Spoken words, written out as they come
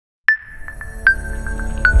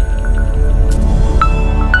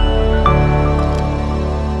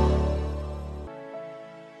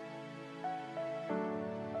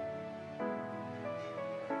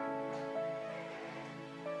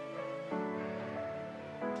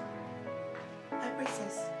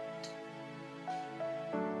princess.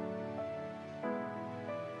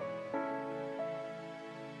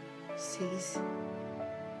 Sis.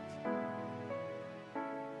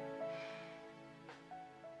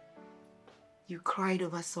 You cried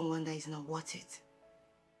over someone that is not worth it.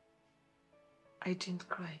 I didn't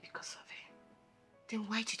cry because of him. Then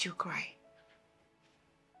why did you cry?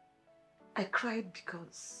 I cried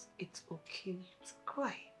because it's okay to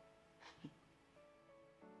cry.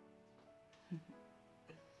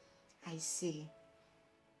 I see.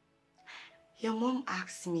 Your mom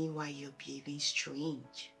asked me why you're behaving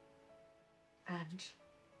strange. And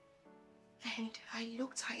I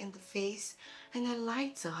looked her in the face and I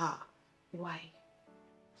lied to her. why?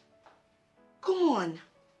 Come on.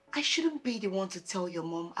 I shouldn't be the one to tell your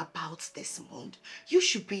mom about Desmond. You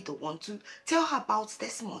should be the one to tell her about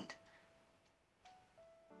Desmond.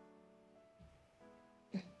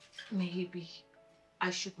 Maybe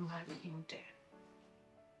I should marry him then.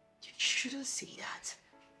 You shouldn't say that.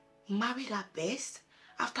 Marry that best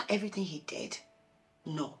after everything he did?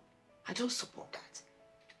 No, I don't support that.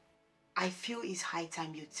 I feel it's high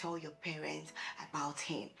time you tell your parents about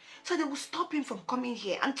him so they will stop him from coming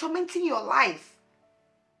here and tormenting your life.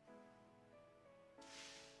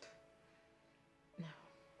 No.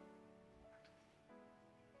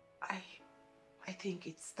 I think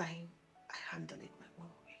it's time I handle it my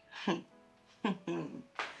own way.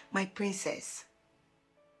 My princess,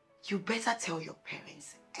 you better tell your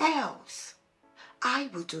parents, else I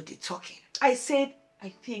will do the talking. I said I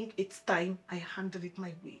think it's time I handle it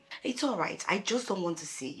my way. It's alright, I just don't want to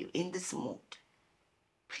see you in this mood.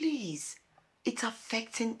 Please, it's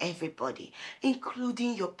affecting everybody,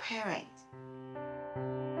 including your parents.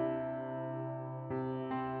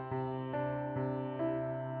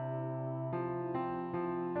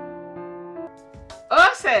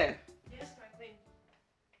 Oh, sir. Yes, my queen.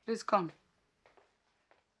 Please come.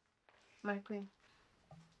 My queen.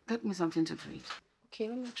 Get me something to drink. Okay,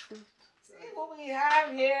 let me try. See who we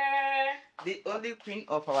have here. The only queen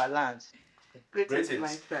of our land. Greetings, my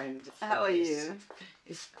friend. How are you?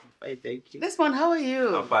 It's fine, thank you. This one, how are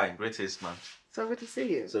you? I'm fine. Greatest, man. So good to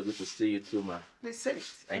see you. So good to see you too, man. Please sit.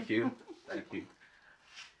 Thank you. Thank you.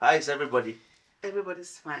 How is everybody?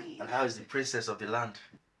 Everybody's fine. And how is the princess of the land?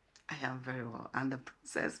 I am very well. And the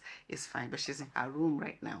princess is fine, but she's in her room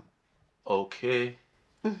right now. Okay.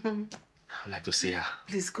 I'd like to see her.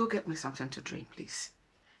 Please go get me something to drink, please.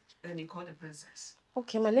 Then you call the princess.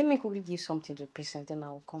 Okay, ma, let me quickly give something to the patient, then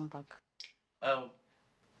I'll come back.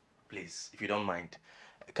 Please, if you don't mind,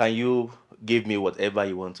 can you give me whatever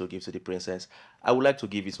you want to give to the princess? I would like to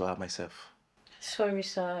give it to her myself. Sorry,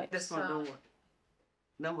 sir. This one, don't worry.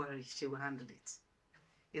 Don't worry, she will handle it.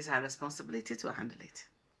 It's her responsibility to handle it.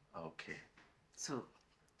 Okay. So,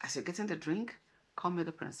 as you're getting the drink, call me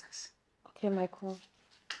the princess. Okay, Michael.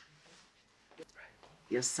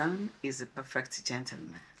 Your son is a perfect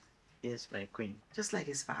gentleman. Yes, my queen. Just like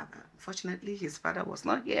his father. Unfortunately, his father was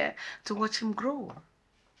not here to watch him grow.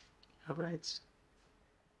 All right.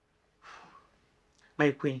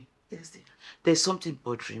 My queen, Yes, dear. there's something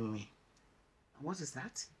bothering me. And what is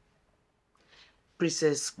that?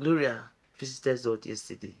 Princess Gloria visited us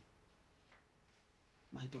yesterday.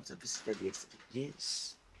 My daughter visited yesterday.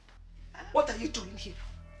 Yes. What are you doing here?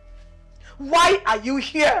 Why are you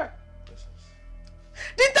here?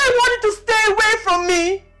 Didn't I want you to stay away from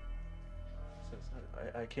me?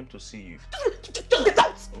 I came to see you. Just get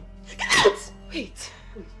out! Get out! Wait.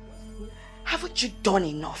 Haven't you done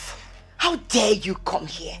enough? How dare you come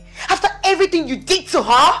here? After everything you did to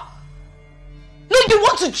her? No, you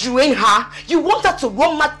want to drain her. You want her to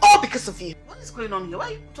run mad all because of you. What is going on here? Why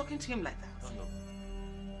are you talking to him like that? No.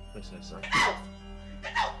 Princess, Get out!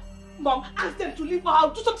 Get out! Mom, ask them to leave her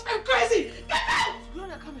out. Do something crazy! Get out!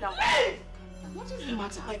 Gloria, calm down. Leave! What is the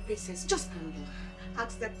matter, my princess? Just calm down.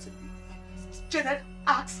 Ask them to leave. Janet,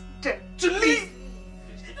 ask them to leave!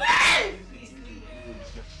 Leave!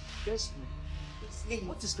 yes, Hey,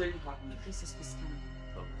 what is going on? Princess, please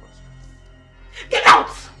calm down. Get out!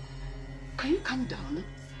 Can you calm down?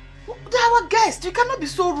 They're our guests. You cannot be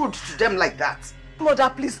so rude to them like that. Mother,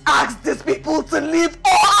 please ask these people to leave or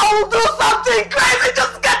I will do something crazy!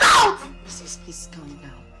 Just get out! Princess, please calm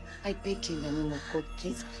down. I beg you in the name of God,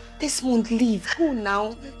 please. This won't leave. Go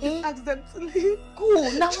now. Ask them to leave. Go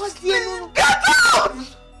now. What's the end? Get out!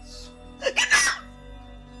 Get out!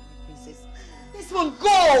 Princess, This one,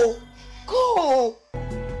 go! Go!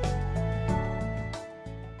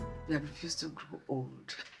 You have refused to grow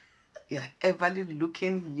old. You are everly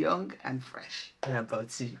looking young and fresh. How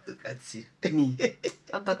about you? Look at you. Me.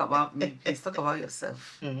 Don't talk about me. Please talk about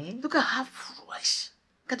yourself. Mm-hmm. Look at how fresh.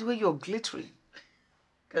 Look at the way you're glittering.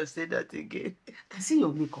 Can say that again. I see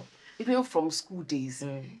your makeup. Even from school days,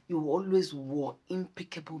 you always wore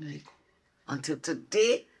impeccable makeup. Until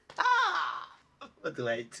today, What do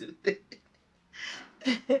I do?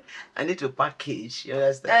 I need to package, you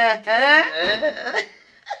understand?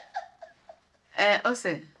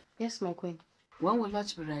 Ose, Yes, my queen. when will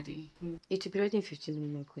lunch be ready? It will be ready in 15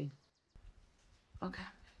 minutes, my queen. Okay.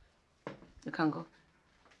 You can go.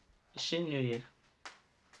 Is she new here?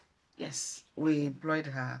 yes, we employed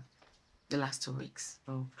her the last 2 weeks.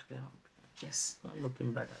 Okay. Yes. Not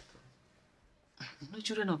looking bad at all. No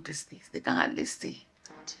children of these days, they can hardly stay.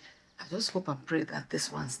 I just hope and pray that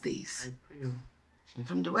this one stays. I pray.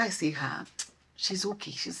 From the way I see her, she's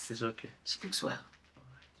okay. She's okay. She looks well.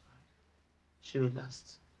 She will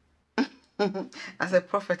last. As a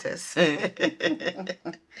prophetess. Before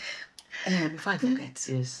I forget,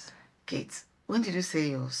 Yes. Kate, when did you say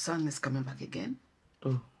your son is coming back again?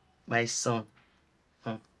 Oh, my son.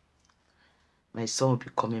 My son will be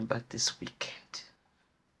coming back this weekend.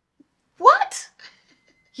 What?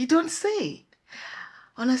 You don't say.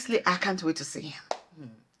 Honestly, I can't wait to see him.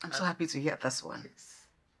 I'm so happy to hear this one.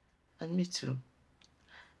 And me too.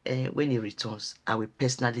 When he returns, I will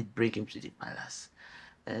personally bring him to the palace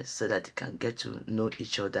so that they can get to know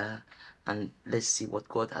each other, and let's see what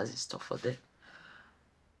God has in store for them.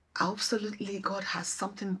 Absolutely, God has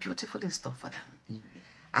something beautiful in store for them.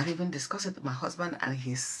 I've even discussed it with my husband, and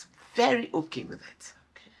he's very okay with it.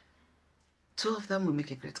 Okay. 2 of them will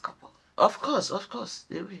make a great couple. Of course,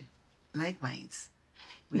 they will. Like minds.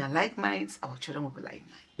 We are like minds, our children will be like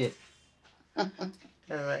minds. Yeah. All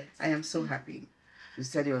right. I am so happy. You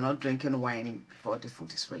said you're not drinking wine before the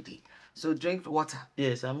food is ready. So drink water.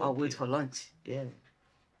 Yes, I'm okay. Or wait for lunch. Yeah.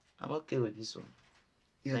 I'm okay with this one.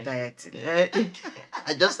 You're dieting.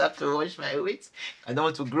 I just have to watch my weight. I don't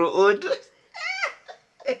want to grow old.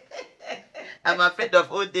 I'm afraid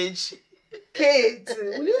of old age. Kate,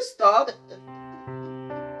 will you stop?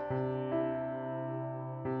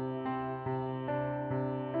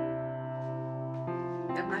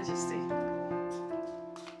 Your Majesty.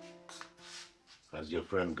 Has your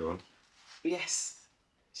friend gone? Yes,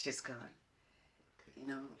 she's gone. You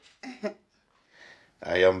know.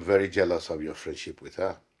 I am very jealous of your friendship with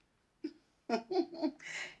her.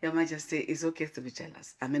 Your Majesty, it's okay to be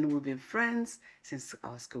jealous. I mean, we've been friends since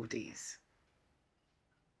our school days.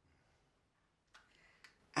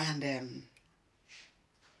 And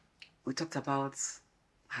we talked about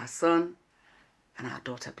her son and our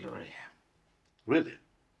daughter, Gloria. Really?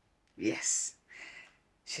 Yes.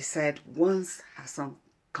 She said once her son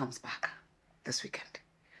comes back this weekend,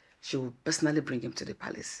 she will personally bring him to the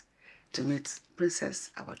palace to meet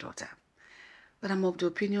Princess, our daughter. But I'm of the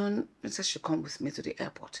opinion Princess should come with me to the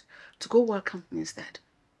airport to go welcome him instead.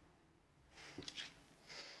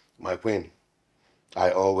 My queen,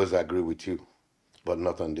 I always agree with you, but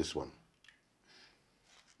not on this one.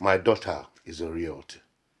 My daughter is a reality.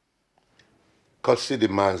 Courtesy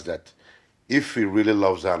demands that if he really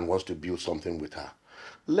loves her and wants to build something with her,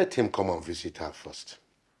 let him come and visit her first.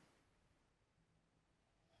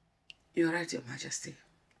 You're right, Your Majesty.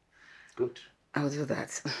 Good. I'll do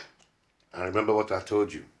that. And remember what I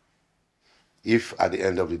told you. If at the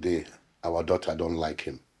end of the day, our daughter don't like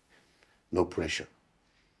him, no pressure.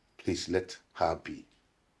 Please let her be.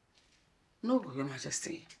 No, Your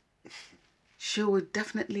Majesty. She will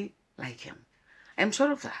definitely like him. I'm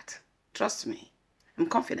sure of that. Trust me. I'm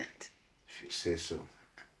confident. If you say so.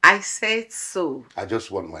 I said so. I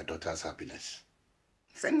just want my daughter's happiness.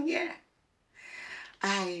 Same here.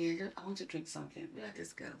 I want to drink something. Where are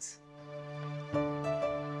these girls?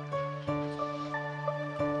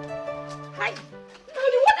 Hi.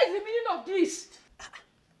 Daddy, what is the meaning of this?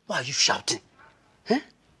 Why are you shouting? Huh?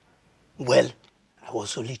 Well, I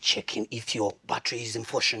was only checking if your battery isn't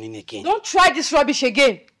functioning again. Don't try this rubbish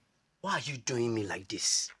again. Why are you doing me like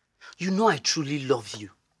this? You know I truly love you.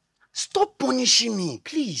 Stop punishing me,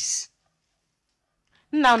 please.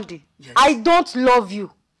 Nnamdi, Yes. I don't love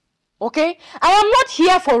you. Okay? I am not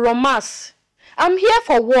here for romance. I'm here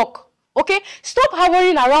for work. Okay? Stop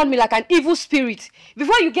hovering around me like an evil spirit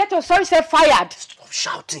before you get your sorry self fired. Stop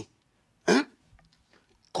shouting. Huh?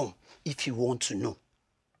 Come, if you want to know,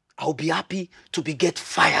 I'll be happy to get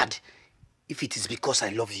fired if it is because I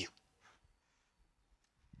love you.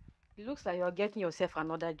 It looks like you're getting yourself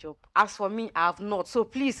another job. As for me, I have not. So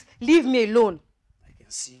please, leave me alone. I can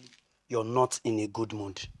see you're not in a good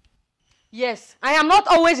mood. Yes, I am not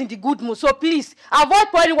always in the good mood. So please, avoid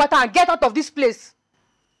pouring water and get out of this place.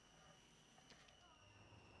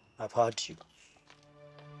 I've heard you.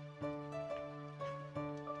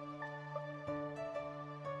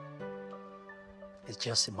 It's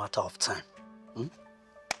just a matter of time.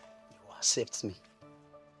 accept me.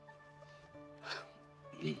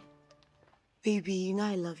 Baby, you know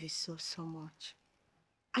I love you so, so much.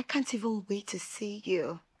 I can't even wait to see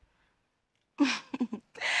you.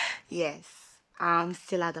 Yes, I'm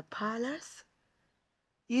still at the palace.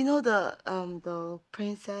 You know the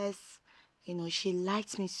princess, she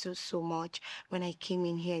liked me so, so much when I came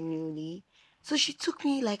in here newly. So she took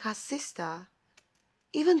me like her sister.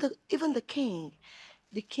 Even the king.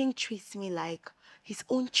 The king treats me like his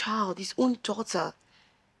own child, his own daughter.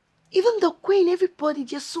 Even the queen, everybody,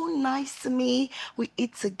 they're so nice to me. We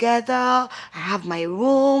eat together. I have my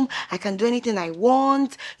room. I can do anything I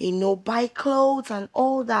want. Buy clothes and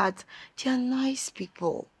all that. They're nice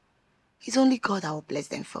people. It's only God that will bless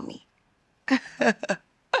them for me.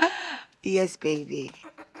 Yes, baby.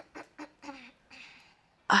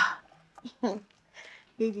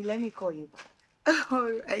 Baby, let me call you.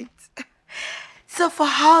 All right. So for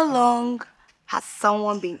how long has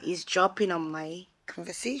someone been eavesdropping on my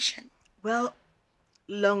conversation? Well,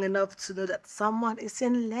 long enough to know that someone is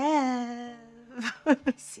in love.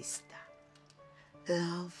 Sister,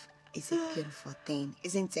 love is a beautiful thing,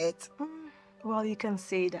 isn't it? Well, you can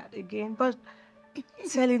say that again, but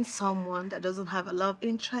telling someone that doesn't have a love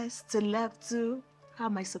interest to love to, how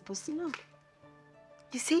am I supposed to know?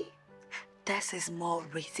 You see, this is more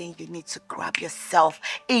reason you need to grab yourself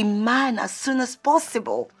a man as soon as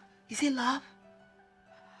possible. You see, love,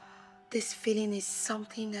 this feeling is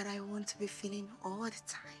something that I want to be feeling all the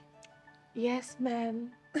time. Yes,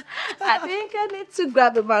 ma'am. I think I need to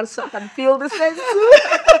grab a man so I can feel the same too.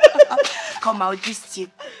 Come, I'll gist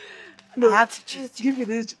you. No, I have to gist you. give me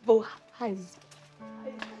this. Oh, hi.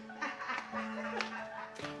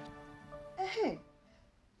 Hey,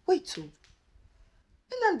 wait too.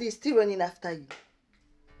 Nnamdi is still running after you.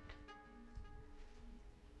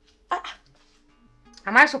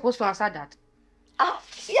 Am I supposed to answer that?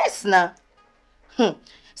 Yes, now.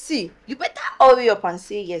 See, you better hurry up and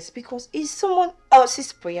say yes because it's someone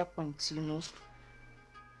else's prayer point.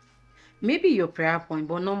 Maybe your prayer point,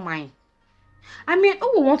 but not mine. I mean,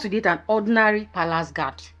 who would want to date an ordinary palace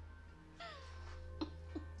guard?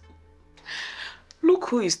 Look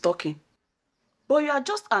who is talking. But you are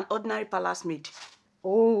just an ordinary palace maid.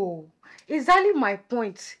 Oh, exactly my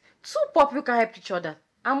point. Two people can help each other.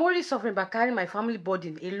 I'm already suffering by carrying my family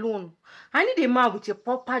burden alone. I need a man with a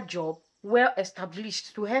proper job, well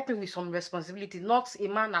established, to help me with some responsibility, not a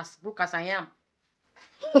man as broke as I am.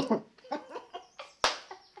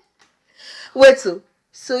 Wait,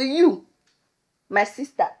 so you, my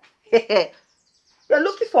sister, you're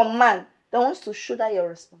looking for a man that wants to shoulder your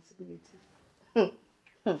responsibility.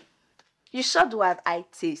 You sure do have eye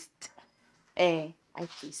taste. Eye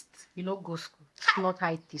taste. You know, go school. It's not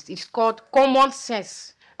high taste. It's called common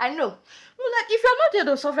sense. I know. No, like, if you're not there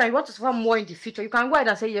to suffer and you want to suffer more in the future, you can go ahead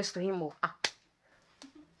and say yes to him.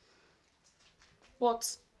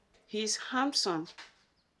 But he's handsome.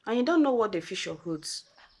 And you don't know what the future holds.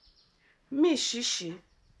 Me, Shishi,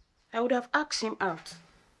 I would have asked him out.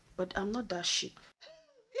 But I'm not that sheep.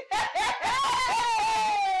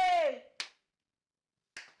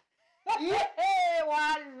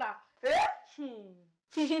 Voila.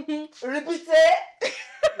 Repeat it.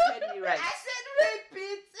 You heard me right. I said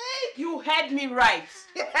repeat it. You heard me right.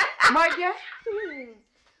 My dear.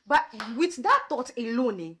 But with that thought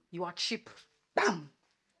alone, you are cheap. Damn.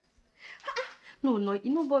 No,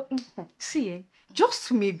 but see,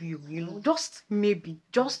 just maybe, just maybe,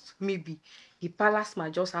 the palace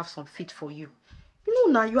might just have some fit for you.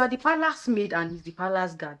 Now you are the palace maid and he's the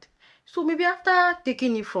palace guard. So maybe after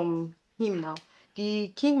taking it from him now, the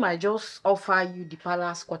king might just offer you the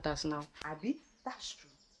palace quarters now. Abby, that's true.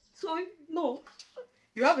 So, no,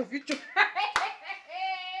 you have a future.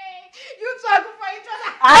 You two are good for each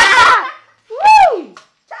other. Woo!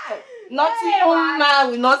 Child. Nothing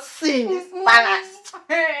man will not sing this palace.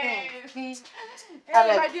 Hey,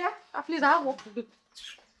 my dear, please, I have work to do.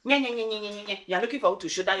 You are looking for who to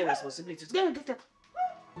shoulder your responsibilities. Get it.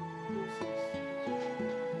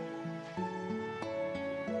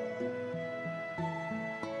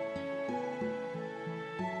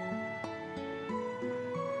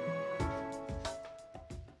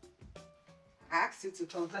 I asked you to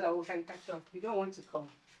come so that we can catch up. You don't want to come.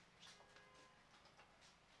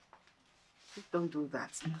 Don't do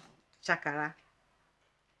that. Shakara.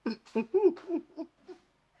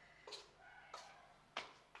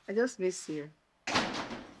 I just miss you. Good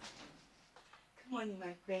morning,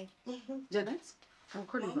 my friend. Janet, I'm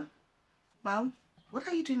calling back. Mom? What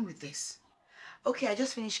are you doing with this? Okay, I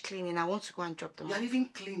just finished cleaning. I want to go and drop them You are off. even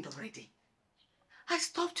cleaned already. I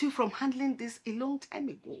stopped you from handling this a long time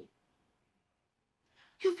ago.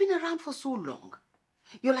 You've been around for so long.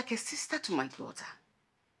 You're like a sister to my daughter.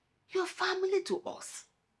 You're family to us.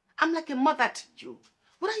 I'm like a mother to you.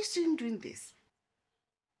 What are you still doing this?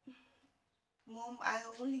 Mom, I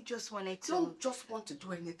only just wanted to... Don't just want to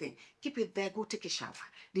do anything. Keep it there, go take a shower.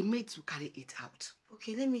 The maids will carry it out.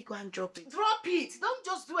 Okay, let me go and drop it. Drop it! Don't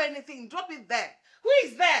just do anything. Drop it there. Who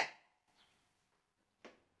is there?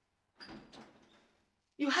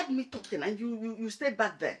 You had me talking and you stayed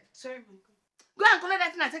back there. Sorry, Mom. Go and collect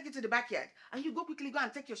that thing and take it to the backyard. And you go quickly, go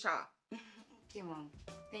and take your shower. Okay, Mom.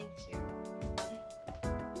 Thank you.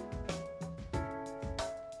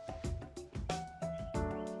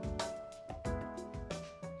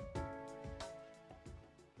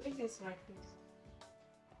 Greetings, my please.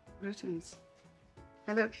 Greetings.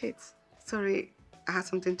 Hello, Kate. Sorry, I had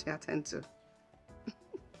something to attend to.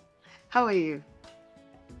 How are you?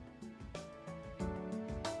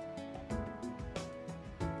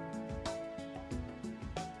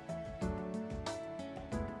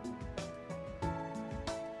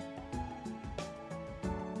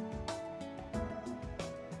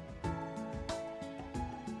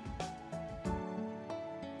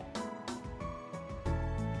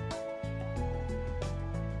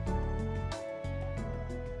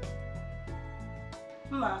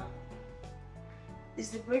 Ma,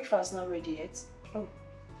 is the breakfast not ready yet? Oh,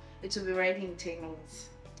 it will be ready in 10 minutes.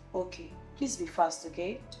 Okay, please be fast,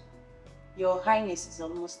 okay? Your Highness is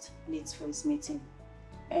almost late for his meeting,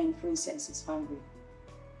 and Princess is hungry.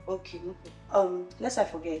 Okay, lest I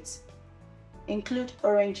forget, include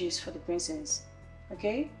orange juice for the princess,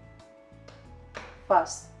 okay?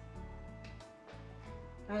 Fast.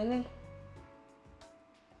 Really?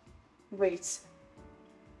 Wait,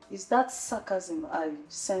 is that sarcasm I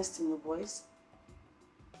sensed in your voice?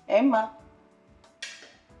 Emma,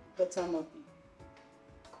 better not be.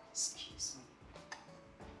 Excuse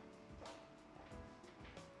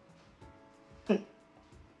me.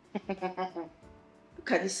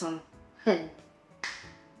 Look at this one.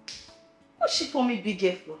 What's she for me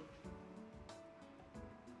big for?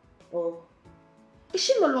 Oh, is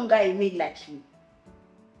she no longer a maid like you?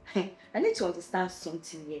 I need to understand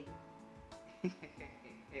something here.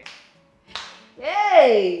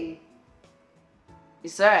 Hey!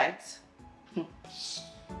 It's alright.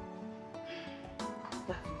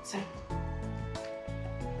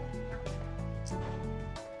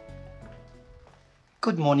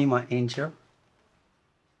 Good morning, my angel.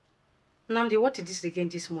 Namdi, what is this again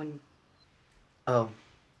this morning?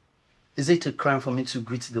 Is it a crime for me to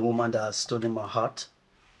greet the woman that has stolen my heart?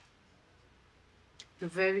 You're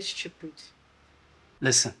very stupid.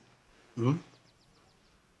 Listen,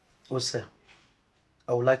 Ose,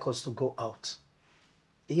 I would like us to go out.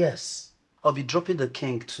 Yes, I'll be dropping the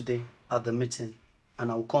king today at the meeting,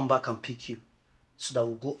 and I will come back and pick you so that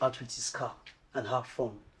we'll go out with his car and have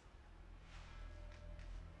fun.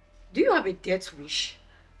 Do you have a death wish?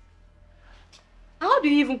 How do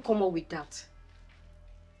you even come up with that?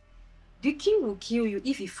 The king will kill you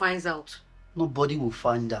if he finds out. Nobody will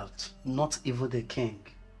find out, not even the king.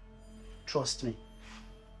 Trust me.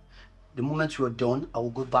 The moment you're done, I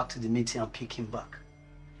will go back to the meeting and pick him back.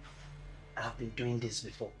 I have been doing this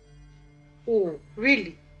before. Oh,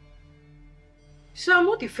 really? So I'm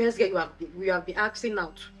not the first girl you have been asking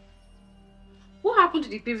out. What happened to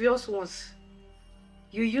the previous ones?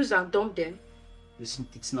 You used and dumped them? Listen,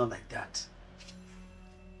 it's not like that.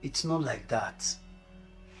 It's not like that.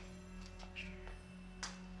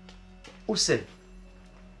 Who said?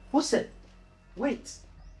 Who said? Wait.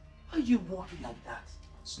 Why are you walking like that?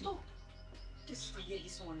 Stop. This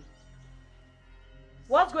one.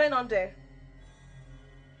 What's going on there?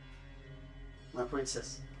 My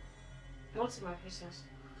princess. What's my princess?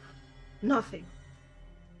 Nothing.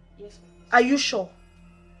 Yes, my princess. Are you sure?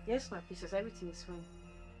 Yes, my princess. Everything is fine.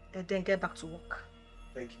 And then get back to work.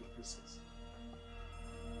 Thank you, princess.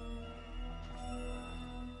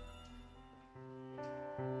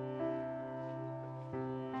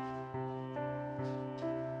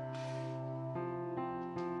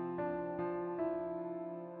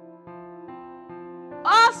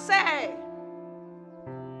 Ose!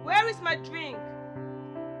 Where is my drink?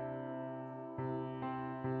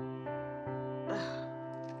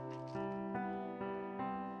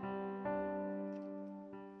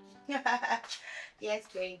 Yes,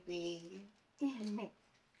 baby.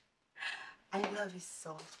 I love you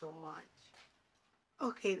so much.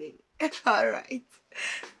 Okay, baby. All right.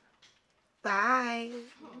 Bye.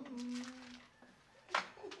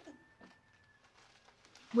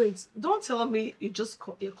 Wait, don't tell me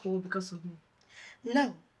you're cool because of me.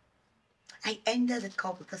 No. I ended the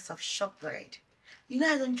call because of shortbread. You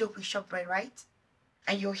know I don't joke with shortbread, right?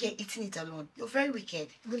 and you're here eating it alone. You're very wicked.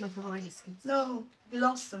 I don't know why you say it. No, it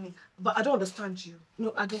belongs to me. But I don't understand you.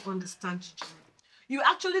 No, I don't understand you, Jerry. You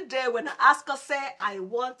actually there when I asked her, say I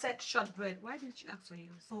wanted shortbread. Why didn't you ask for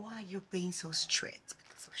yours? So why are you being so strict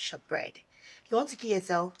because of shortbread? You want to kill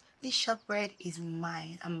yourself? This shortbread is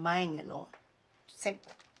mine. And mine alone.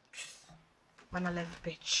 Simple. Man, I love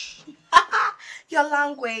bitch. Your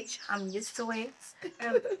language, I'm used to it.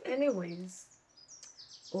 Anyways,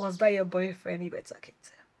 was that your boyfriend? You better keep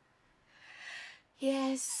him.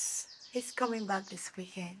 Yes, he's coming back this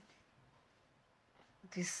weekend.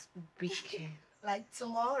 This weekend? Like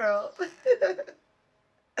tomorrow.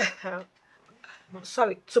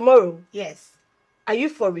 Sorry, tomorrow? Yes. Are you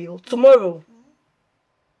for real? Tomorrow?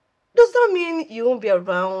 Does that mean you won't be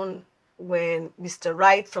around when Mr.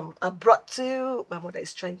 Wright from abroad too? My mother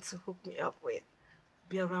is trying to hook me up with.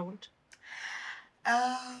 Be around?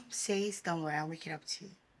 Says don't worry, I'll make it up to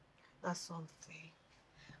you. That's something.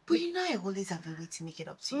 But you know I always have a way to make it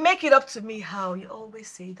up to you. Make it up to me how? You always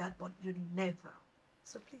say that, but you never.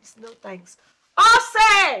 So please, no thanks.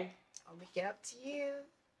 Ose! I'll make it up to you.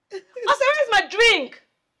 Ose, where's my drink?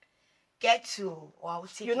 Get to, or I'll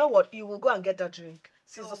take You know what? You will go and get that drink.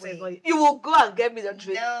 No way. You will go and get me the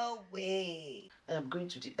drink. No way. I am going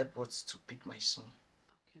to the airport to pick my son.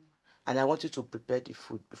 Okay. And I want you to prepare the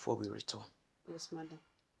food before we return. Yes, madam.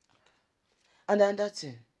 And another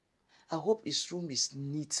thing, I hope his room is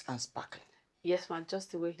neat and sparkling. Yes, ma'am.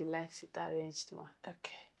 Just the way he likes it arranged, ma'am.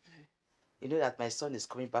 Okay. You know that my son is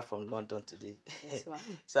coming back from London today. Yes, ma'am.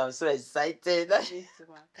 So I'm so excited. Yes,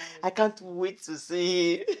 ma'am. I can't wait to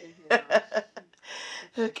see him.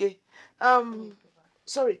 Okay.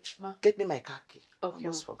 Sorry, Ma. get me my car key. Okay.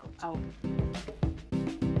 Almost forgot. I'll...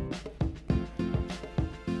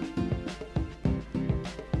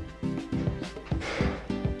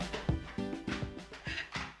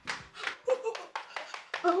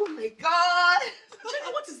 Oh my God.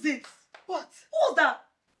 Jenny, what is this? What? What was that?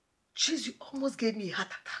 Jeez, you almost gave me a heart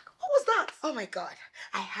attack. What was that? Oh my God.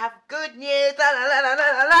 I have good news. La, la, la, la,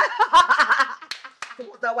 la, la.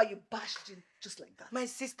 Was that why you bashed him just like that? My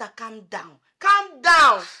sister, calm down. Calm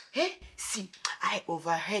down. Hey, see, I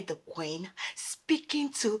overheard the Queen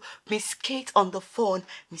speaking to Miss Kate on the phone.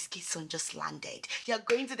 Miss Kate's son just landed. You're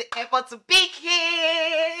going to the airport to pick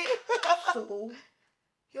him. So,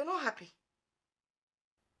 you're not happy.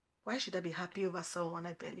 Why should I be happy over someone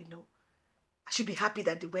I barely know? I should be happy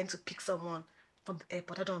that they went to pick someone from the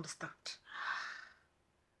airport. I don't understand.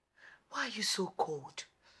 Why are you so cold?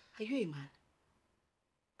 Are you a man?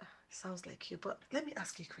 Sounds like you, but let me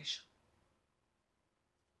ask you a question.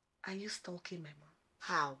 Are you stalking my mom?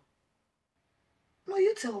 How? No,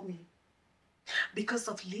 you tell me. Because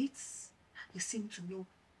of Leeds, you seem to know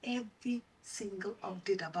every single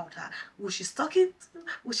update about her. Who she's talking to,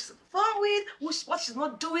 who she's on the phone with, what she's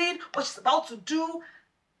not doing, what she's about to do.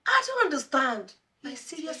 I don't understand. My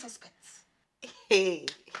serious suspects. Hey.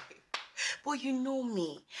 But you know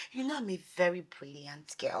me. You know I'm a very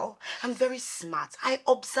brilliant girl. I'm very smart. I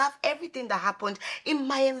observe everything that happened in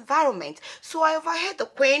my environment. So I overheard the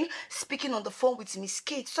Queen speaking on the phone with Miss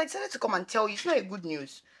Kate. So I decided to come and tell you. It's not a good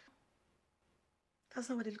news. That's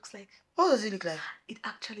not what it looks like. What does it look like? It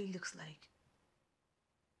actually looks like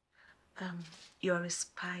you're a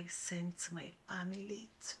spy sent to my family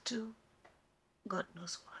to do God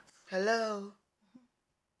knows what. Hello?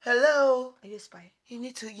 Hello? Are you a spy? You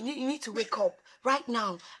need to wake up. Right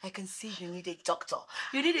now, I can see you need a doctor.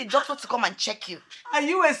 You need a doctor to come and check you. Are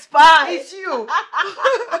you a spy? It's you.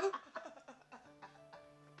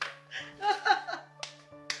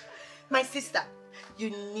 My sister, you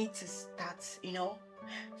need to start,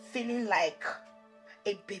 feeling like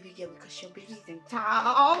a baby girl because your baby is in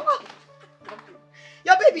town.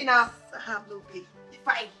 Your baby now. I have no baby. If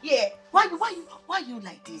I hear, why you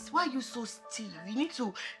like this? Why are you so still? You need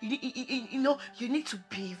to, you need to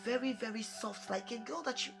be very, very soft like a girl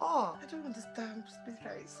that you are. I don't understand. Just be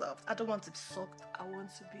very soft. I don't want to be soft. I want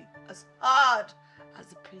to be as hard as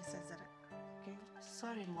the princess that I am. Okay?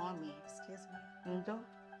 Sorry, mommy. Excuse me. No.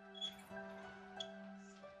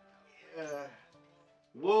 Yeah.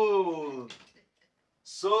 Whoa.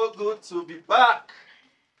 So good to be back.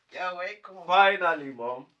 You're welcome. Finally,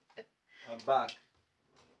 Mom. I'm back.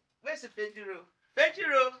 Where's the bedroom?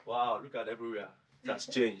 Bedroom. Wow, look at everywhere. It has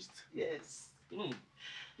changed. Yes.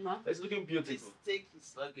 Ma? It's looking beautiful. Please take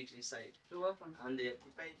his luggage inside. You're welcome. And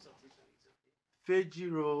prepare him something for it.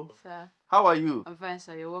 Fejiro. Sir. How are you? I'm fine,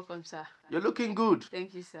 sir. You're welcome, sir. You're looking good.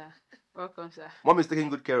 Thank you, sir. Welcome, sir. Mom is taking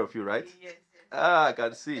good care of you, right? Yes. Ah, I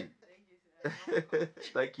can see. Thank you, sir.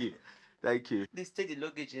 Thank you. Thank you. Please take the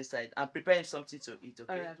luggage inside and prepare him something to eat,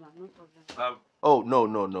 okay? All right, ma'am. No problem. Oh,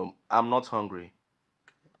 no. I'm not hungry.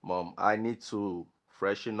 Mom, I need to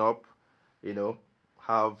freshen up,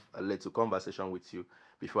 have a little conversation with you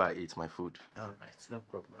before I eat my food. All right, no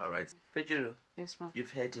problem. All right. Fejiro, Yes, ma'am.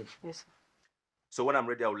 you've heard him. Yes. So when I'm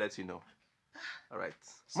ready, I'll let you know. All right.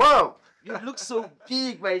 Mom, you look so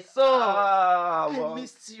big, my son. Ah, I Mom.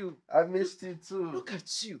 missed you. I missed you too. Look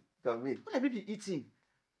at you. Come in. What have you been eating?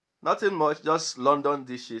 Nothing much, just London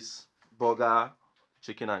dishes, burger,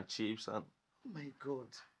 chicken and chips, and Oh my God.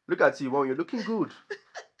 look at you, Mom. You're looking good.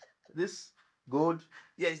 This good.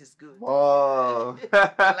 Yes, it's good. Oh,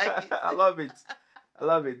 I like it. I love it. I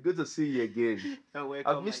love it. Good to see you again. You're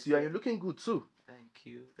welcome, I've missed my you, and son. you're looking good too. Thank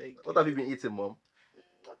you. Thank you. What have you been eating, Mom?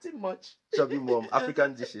 Nothing much. Chubby Mom,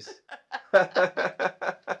 African dishes.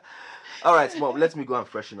 All right, Mom. Let me go and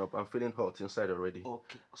freshen up. I'm feeling hot inside already.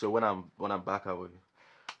 Okay. So when I'm back, I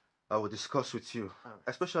will discuss with you, All right.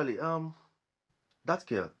 especially that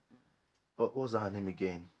girl. What was her name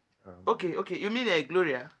again? Okay. You mean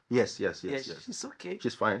Gloria? Yes. Yes. She's okay.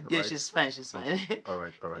 She's fine. Yeah, right? she's fine. She's fine. All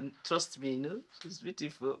right. And trust me, she's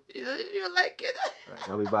beautiful. You like it. All right,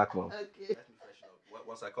 I'll be back, Mom. Okay. Let me freshen up.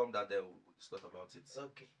 Once I come down there, we'll discuss about it.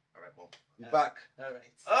 Okay. All right, Mom. Be back. All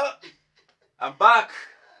right. I'm back.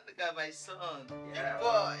 Look at my son. Yeah,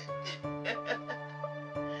 boy.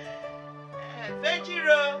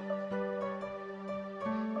 Fejiro.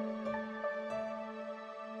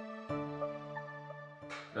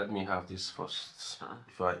 Let me have this first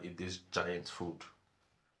before I eat this giant food.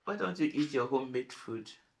 Why don't you eat your homemade food?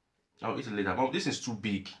 I'll eat it later. Mom, this is too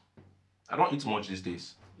big. I don't eat much these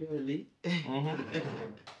days. Really? Mm-hmm.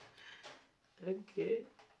 Okay.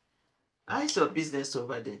 How's your business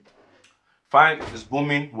over there? Fine, it's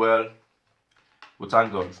booming. Well, we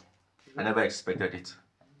thank God. I never expected it.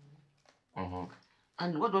 Mm-hmm.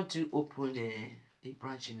 And why don't you open a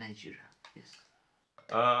branch in Nigeria? Yes.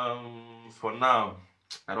 For now,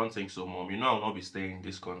 I don't think so, Mom. I'll not be staying in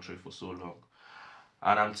this country for so long.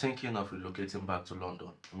 And I'm thinking of relocating back to London.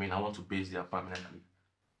 I want to base there permanently.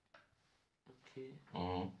 Okay.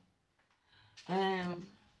 Mm-hmm.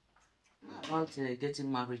 About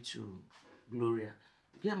getting married to Gloria.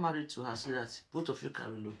 Get married to her so that both of you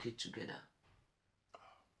can relocate together.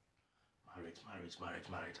 Marriage,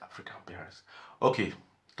 African parents. Okay,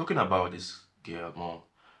 talking about this girl, Mom.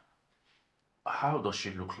 How does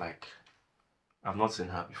she look like? I've not seen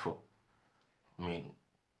her before.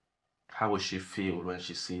 How will she feel when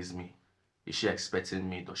she sees me? Is she expecting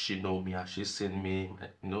me? Does she know me? Has she seen me?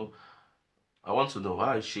 I want to know,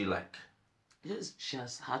 how is she like? Yes, she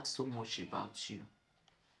has heard so much about you.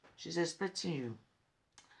 She's expecting you.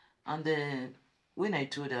 And then when I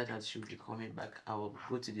told her that she would be coming back, I will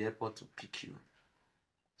go to the airport to pick you.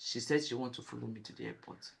 She said she wants to follow me to the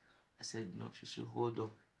airport. I said no, she should hold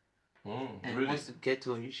on. And Really? once you get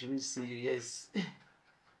home, you should see you, yes.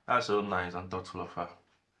 That's so nice and thoughtful of her.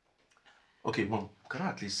 Okay, Mom, can I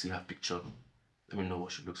at least see her picture? Let me know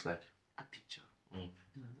what she looks like. A picture?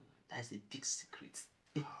 That's a big secret.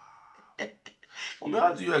 Mommy,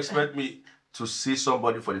 how do you expect me to see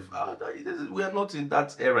somebody for the... we are not in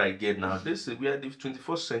that era again now. We are in the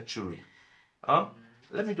 21st century.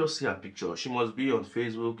 Let me just see her picture. She must be on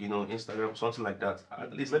Facebook, Instagram, something like that.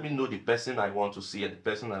 At least let me know the person I want to see and the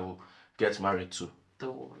person I will get married to.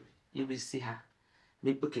 Don't worry. You will see her.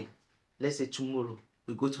 Maybe, okay, let's say tomorrow.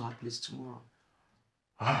 We go to her place tomorrow.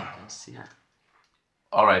 You can see her.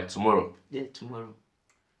 All right, tomorrow. Yeah, tomorrow.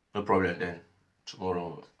 No problem then.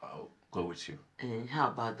 Tomorrow I'll go with you. And how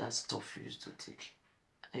about that stuff you used to take?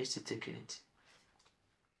 Are you still taking it?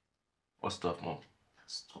 What stuff, Mom?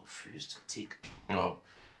 Stuff you used to take. No,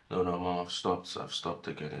 Mom, I've stopped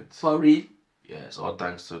taking it. For real? Yes, all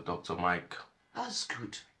thanks to Dr. Mike. That's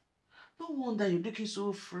good. No wonder you're looking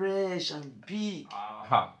so fresh and big.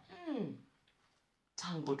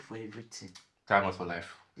 Thank God for everything. Thank God for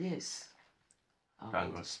life. Yes. Thank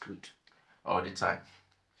God. That's good. All the time.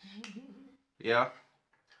 Yeah.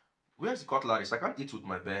 Where's the cutlery? I can't eat with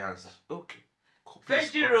my bare hands. Okay.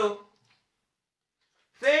 Fejiro!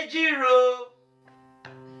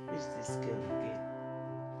 Who's this girl again?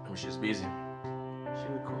 She's busy. She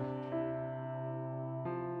will come.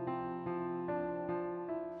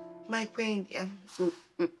 My queen,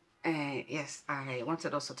 yes, I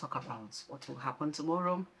wanted us to talk about what will happen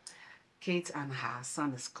tomorrow. Kate and her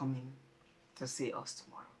son is coming to see us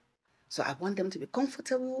tomorrow. So I want them to be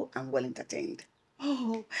comfortable and well entertained.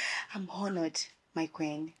 Oh, I'm honored, my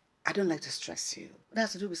queen. I don't like to stress you. It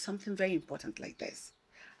has to do with something very important like this.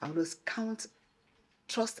 I always count,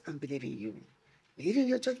 trust, and believe in you. Believe in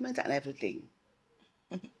your judgment and everything.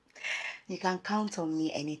 You can count on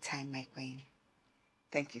me anytime, my queen.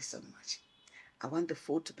 Thank you so much. I want the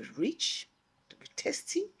food to be rich, to be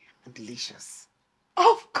tasty, and delicious.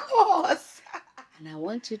 Of course. And I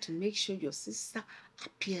want you to make sure your sister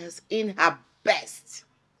appears in her best.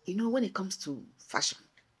 You know, when it comes to fashion,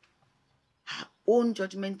 her own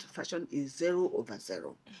judgment to fashion is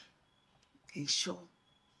 0/0. Ensure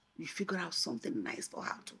you figure out something nice for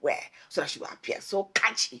her to wear so that she will appear so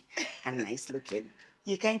catchy and nice looking.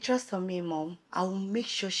 You can trust on me, Mom. I will make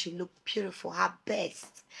sure she looks beautiful, her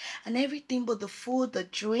best. And everything but the food, the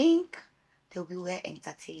drink, they'll be well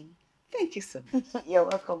entertained. Thank you so much. You're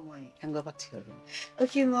welcome, Mom. You can go back to your room.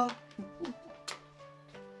 Okay, Mom.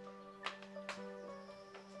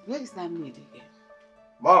 Where is that maid again?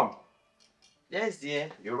 Mom, Yes, dear.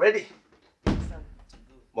 you ready?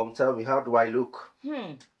 Mom, tell me, how do I look?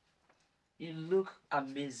 You look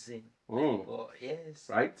amazing. Oh, yes.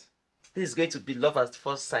 Right? This is going to be love at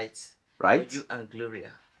first sight. Right? For you and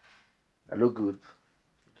Gloria. I look good.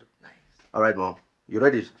 You look nice. All right, Mom. You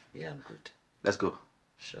ready? Yeah, I'm good. Let's go.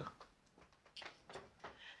 Sure.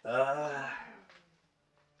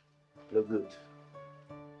 Look good.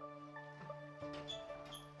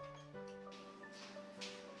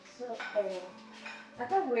 So, I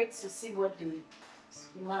can't wait to see what the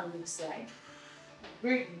man looks like.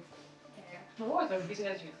 Really? Yeah. What was the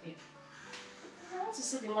business you did? I want to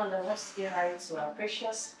see the man that wants to get married to our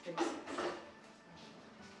precious princess.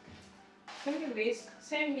 Anyways,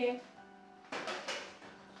 same here.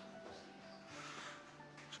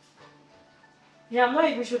 Yeah, I'm not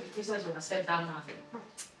even sure the princess will accept that man.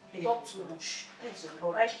 Talk too much. That's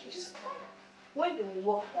all right. Just when they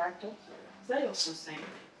walk back, is that your concern?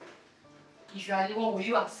 If you are the one, will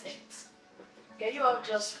you accept? Can you all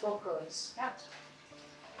just focus?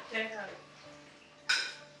 Yeah.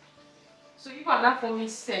 So you are not for me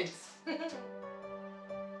sense.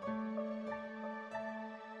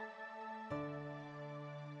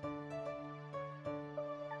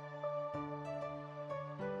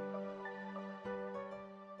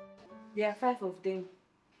 There are 5 of them.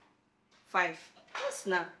 5. Yes,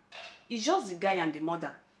 now. It's just the guy and the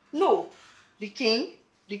mother. No, the king,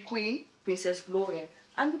 the queen, Princess Gloria,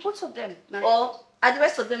 and the both of them. Or are the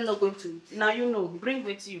rest of them not going to? Now you know. Bring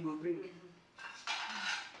what you go bring.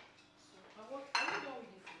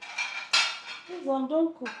 Yvonne,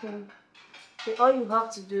 don't cook him. Okay, all you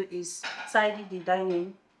have to do is tidy the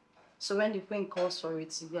dining. So when the queen calls for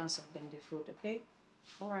it, you go and serve them the food, okay?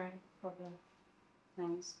 Alright. Problem.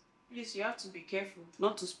 Thanks. Please, you have to be careful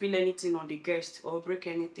not to spill anything on the guest or break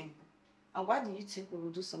anything. And why do you think we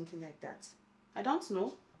will do something like that? I don't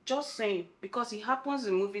know. Just saying. Because it happens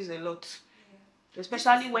in movies a lot.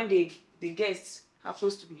 Especially when the guest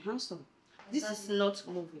happens to be handsome. This is not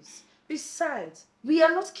movies. Besides, we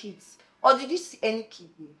are not kids. Or did you see any kid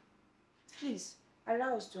here? Please,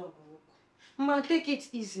 allow us to have a walk. Ma, take it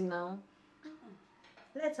easy now.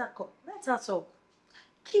 Let her talk.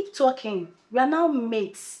 Keep talking. We are now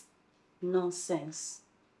mates. Nonsense.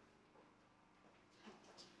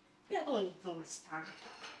 I don't understand.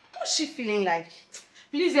 What's she feeling like?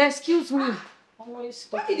 Please excuse me.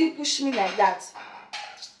 Why did you push me like that?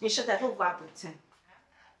 You should have over pretend.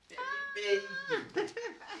 Baby, this is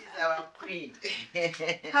our queen.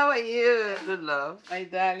 How are you? Good love. My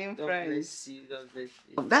darling God friend. bless you. God bless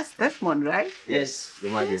you. That's Desmond, right? Yes,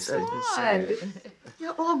 Your Majesty.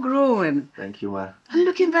 You're all grown. Thank you, ma. And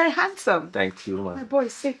looking very handsome. Thank you, My ma. boy,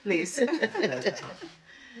 sit please.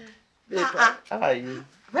 How are you?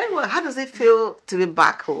 Very well. How does it feel to be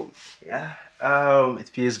back home? Yeah. It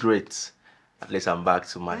feels great. At least I'm back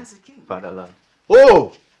to my fatherland.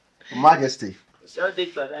 Oh, Your Majesty. Sure,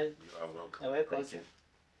 Dick, but I. You are welcome. You're welcome. Thank you.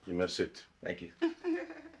 You may sit. Thank you.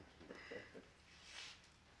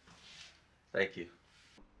 Thank you.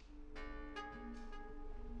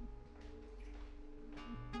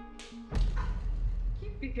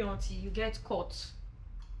 Keep picking until you get caught.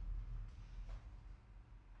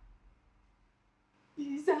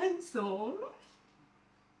 He's handsome.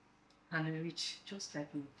 And rich, just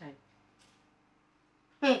like me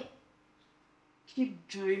type. Keep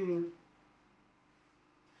dreaming.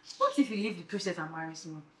 What if you leave the princess and marries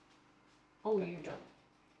me? What will you do?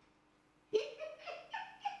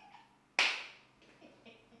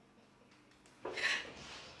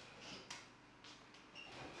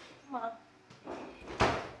 Ma,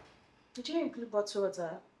 did you include bottled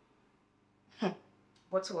water?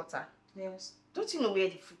 Bottled water. Yes. Don't you know where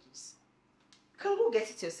the fridge is? You can go get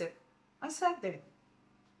it yourself and serve them.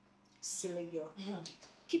 Silly girl.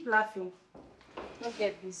 Keep laughing. Don't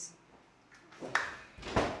get busy.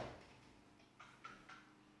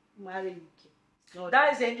 Marry you. No,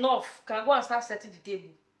 that is enough. Can go and start setting the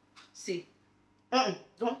table. See,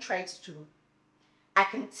 don't try it too. I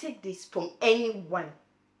can take this from anyone,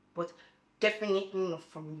 but definitely not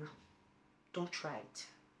from you. Don't try it.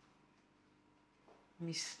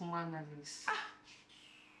 Miss Manners.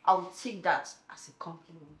 I'll take that as a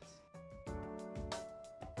compliment.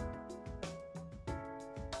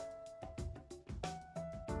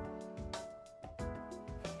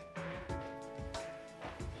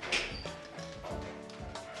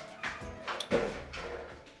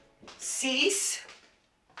 Sis?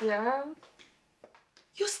 Yeah?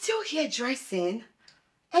 You're still here dressing?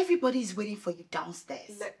 Everybody's waiting for you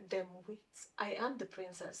downstairs. Let them wait. I am the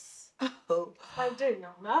princess. Oh. I'm doing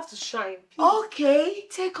now. I have to shine. Please. Okay,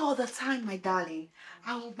 take all the time, my darling.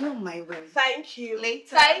 I will be on my way. Thank you.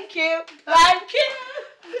 Later. Thank you. Thank you.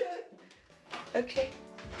 Okay.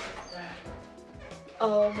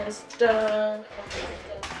 Almost done.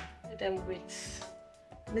 Let them wait.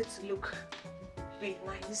 Need to look really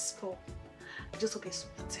nice for. I just hope he's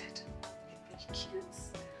supported. He's really cute.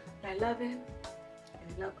 I love him.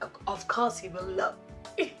 I love, of course, he will love.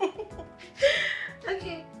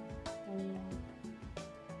 Okay.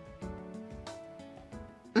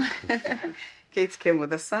 Kate came with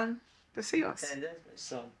the son to see us. And that's my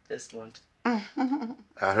son, Desmond.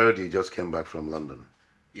 I heard you just came back from London.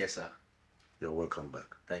 Yes, sir. You're welcome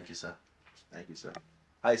back. Thank you, sir. Thank you, sir.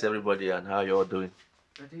 How is everybody and how you all doing?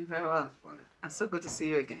 You're doing very well. And so good to see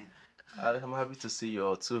you again. I'm happy to see you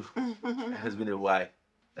all too. It's been a while.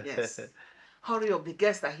 Yes. Hurry up, the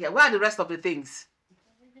guests are here. Where are the rest of the things?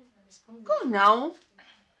 Go now.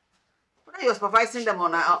 Why are you supervising them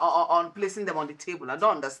on placing them on the table? I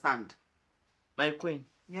don't understand. My queen,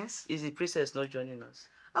 Yes? is the princess not joining us?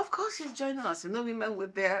 Of course she's joining us. You know, women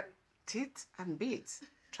with their teeth and beads.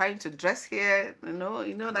 Trying to dress here, you know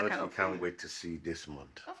that But kind you of can't thing. wait to see this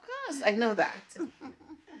month. Of course, I know that.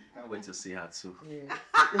 Can't wait to see her too. Yeah.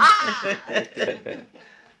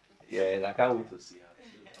 Yeah, I can't wait to see her.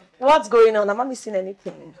 What's going on? Am I missing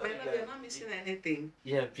anything? You're not missing anything.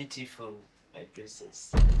 Yeah, beautiful, my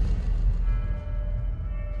princess.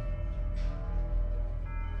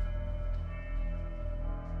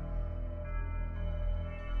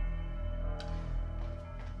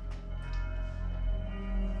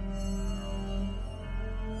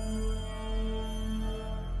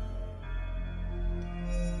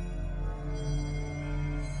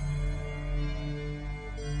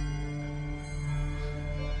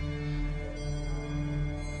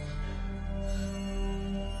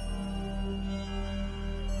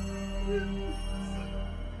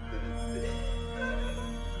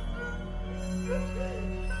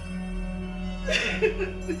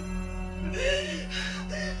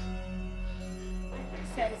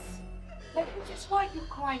 Princess, like, just why are you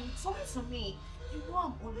crying? Talk to me. You know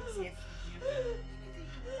I'm always here for you. Anything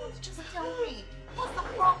you want, just tell me. What's the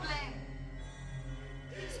problem?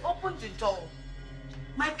 Please open the door.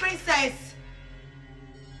 My princess!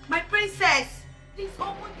 My princess! Please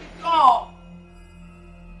open the door!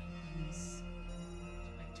 Please.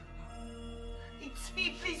 It's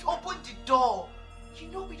me. Please open the door. You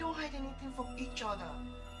know we don't hide anything from each other.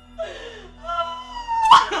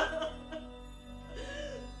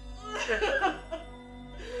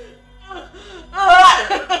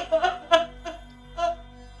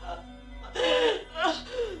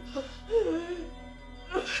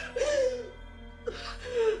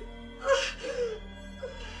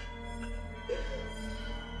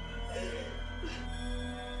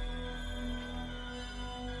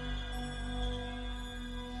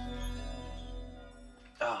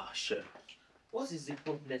 Ah, sure. What is the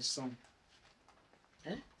problem, son?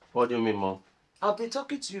 What do you mean, Mom? I've been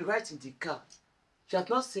talking to you right in the car. You have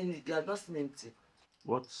not seen it. You have not seen anything.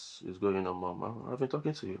 What is going on, Mom? I've been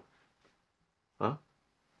talking to you. Huh?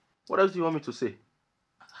 What else do you want me to say?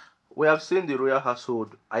 We have seen the royal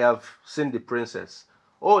household. I have seen the princess.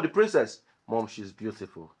 Oh, the princess. Mom, she's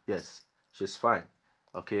beautiful. Yes, she's fine.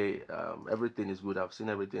 Okay, everything is good. I've seen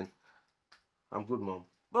everything. I'm good, Mom.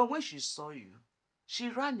 But when she saw you, she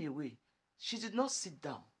ran away. She did not sit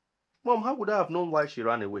down. Mom, how would I have known why she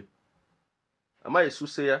ran away? Am I a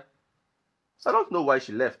soothsayer? I don't know why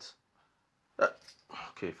she left.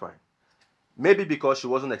 Okay, fine. Maybe because she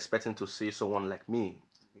wasn't expecting to see someone like me.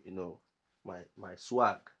 You know, my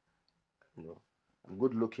swag. You know, I'm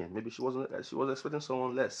good looking. Maybe she was expecting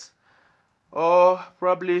someone less. Or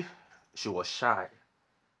probably she was shy.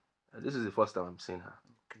 This is the first time I'm seeing her.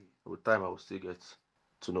 Okay. With time, I will still get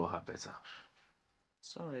to know her better.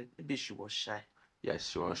 Sorry, maybe she was shy. Yes,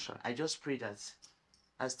 she was shy. I just pray that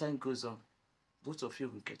as time goes on, both of you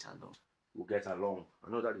will get along. We'll get along. I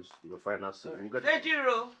know that is your final say. We'll get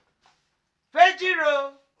Fejiro!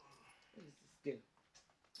 Fejiro! What is this girl?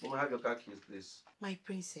 Mama, have your car keys, please. My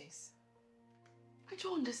princess, I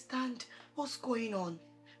don't understand what's going on.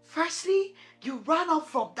 Firstly, you ran up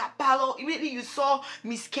from that parlor immediately you saw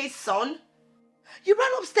Miss K's son. You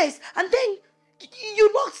ran upstairs and then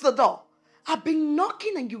you locked the door. I've been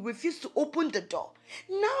knocking and you refused to open the door.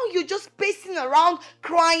 Now you're just pacing around,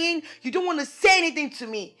 crying. You don't want to say anything to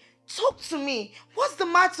me. Talk to me. What's the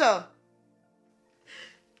matter?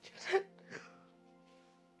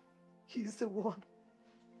 He's the one.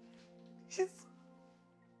 He's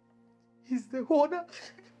the one.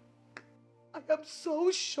 I am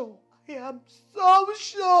so sure. I am so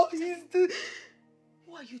sure he's the...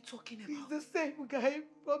 Who are you talking about? He's the same guy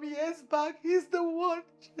from years back. He's the one.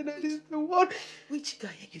 Chanel is the one. Which guy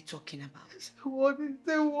are you talking about? The one is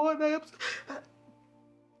the one. I am...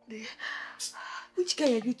 Which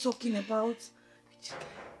guy are you talking about?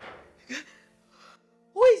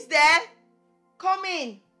 Who is there? Come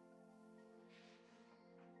in.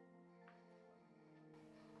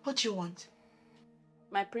 What do you want?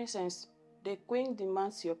 My princess, the queen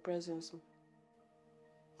demands your presence.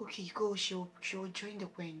 Okay, go. She'll join the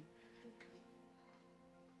queen.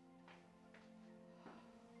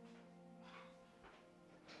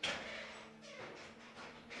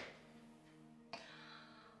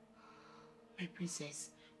 My princess,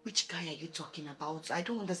 which guy are you talking about? I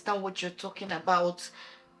don't understand what you're talking about.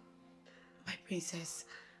 My princess,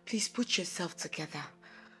 please put yourself together.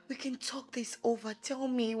 We can talk this over. Tell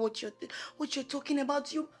me what you're talking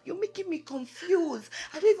about. You're making me confused.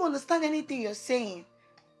 I don't even understand anything you're saying.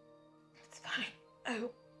 It's fine.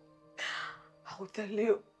 I'll tell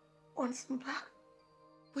you once I'm back.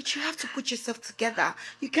 But you have to put yourself together.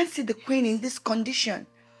 You can't see the queen in this condition.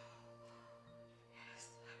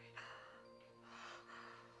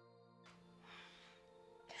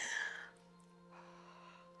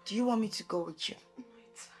 Do you want me to go with you? No,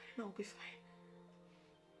 it's fine. I'll be fine.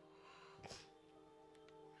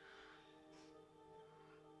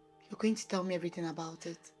 You're going to tell me everything about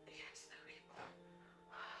it? Yes, I will.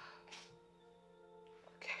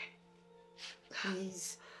 Okay.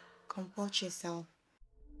 Please, comport yourself.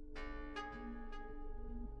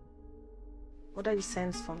 What are you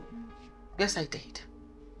saying for me? Yes, I did.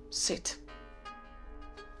 Sit.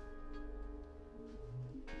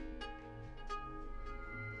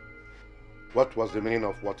 What was the meaning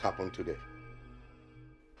of what happened today?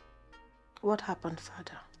 What happened,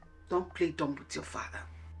 Father? Don't play dumb with your father.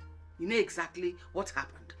 You know exactly what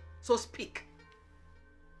happened. So speak.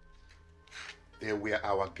 They were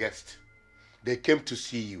our guests. They came to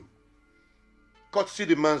see you. Courtesy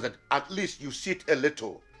demands that at least you sit a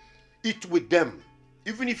little. Eat with them.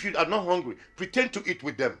 Even if you are not hungry, pretend to eat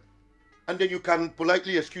with them. And then you can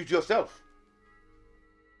politely excuse yourself.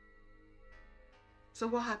 So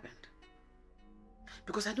what happened?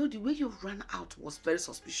 Because I know the way you ran out was very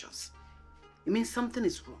suspicious. It means something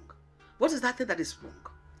is wrong. What is that thing that is wrong?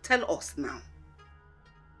 Tell us now.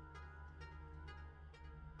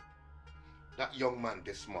 That young man,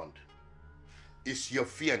 Desmond, is your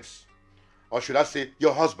fiancé. Or should I say,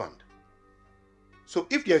 your husband. So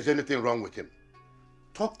if there's anything wrong with him,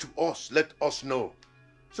 talk to us, let us know,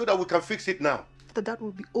 so that we can fix it now. That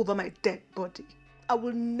will be over my dead body. I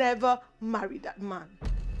will never marry that man.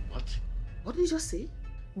 What? What did you just say?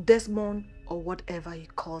 Desmond, or whatever he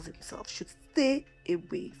calls himself, should stay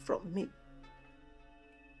away from me.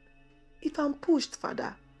 If I'm pushed,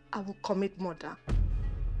 Father, I will commit murder.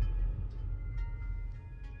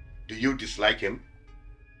 Do you dislike him?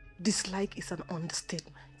 Dislike is an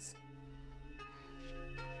understatement.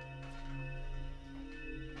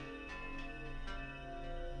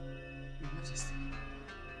 Your Majesty,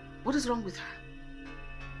 what is wrong with her?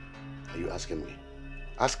 Are you asking me?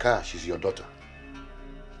 Ask her, she's your daughter.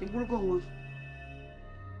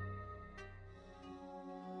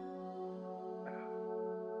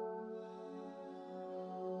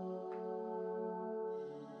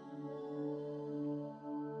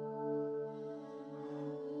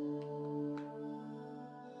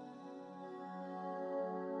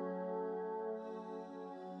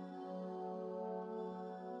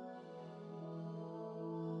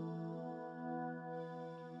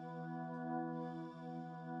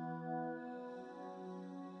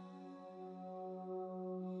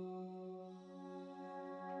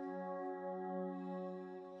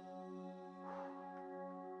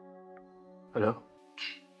 Hello?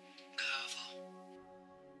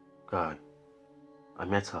 Guy, I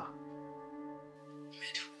met her.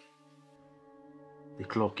 Met who? The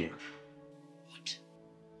club girl. What?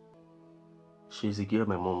 She's the girl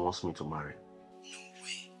my mom wants me to marry. No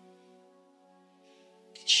way.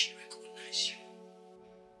 Did she recognize you?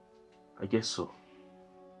 I guess so.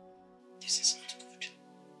 This is not good.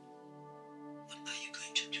 What are you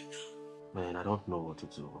going to do now? Man, I don't know what to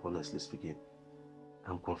do, honestly speaking.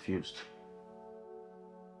 I'm confused.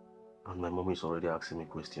 And my mom is already asking me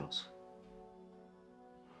questions.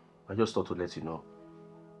 I just thought to let you know.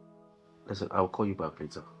 Listen, I'll call you back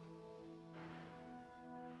later.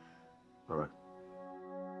 All right.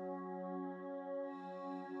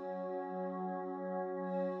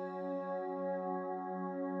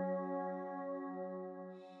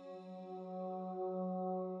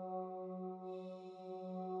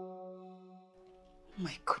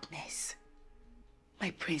 My goodness. My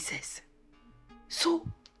princess. So,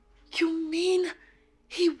 you mean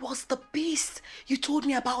he was the beast you told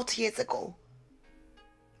me about years ago?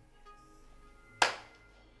 Oh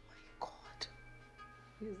my God.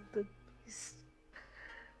 He's the beast.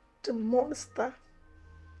 The monster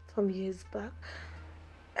from years back.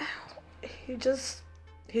 He just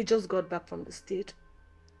got back from the state.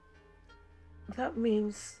 That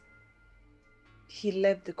means he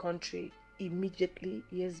left the country immediately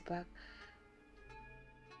years back.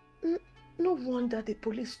 No wonder the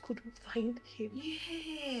police couldn't find him.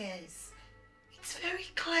 Yes. It's very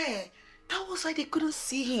clear. That was why they couldn't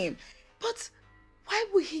see him. But why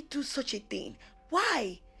would he do such a thing?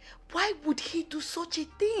 Why? Why would he do such a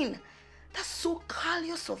thing? That's so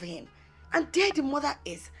callous of him. And there the mother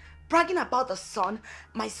is, bragging about the son.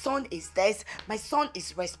 My son is this. My son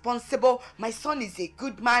is responsible. My son is a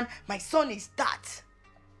good man. My son is that.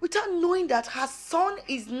 Without knowing that her son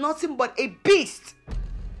is nothing but a beast.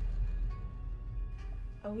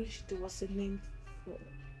 I wish there was a name for...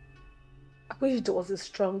 I wish there was a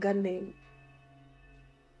stronger name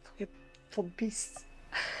for beast.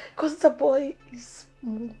 Because the boy is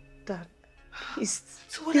more than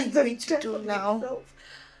beast. So what are you going to do now? What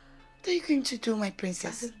are you going to do, my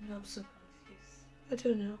princess? I don't know, I'm so confused. I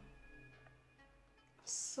don't know. I'm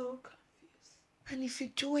so confused. And if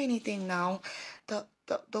you do anything now,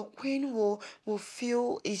 the queen will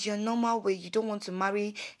feel is your normal way. You don't want to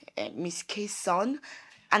marry Miss K's son.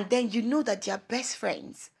 And then you know that they are best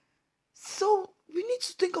friends. So we need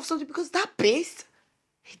to think of something because that beast,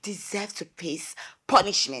 he deserves to face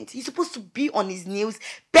punishment. He's supposed to be on his knees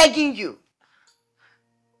begging you.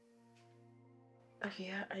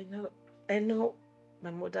 Yeah, I know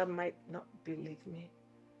my mother might not believe me.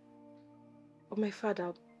 Or my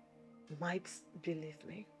father might believe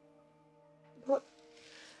me. But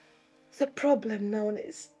the problem now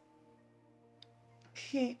is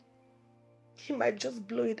he might just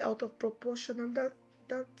blow it out of proportion, and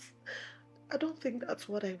that's I don't think that's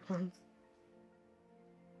what I want.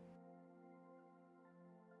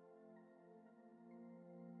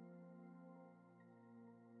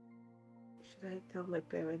 Should I tell my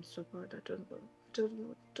parents about? I don't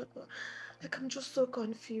know. Like, I'm just so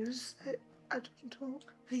confused. I don't know.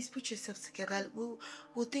 Please put yourself together.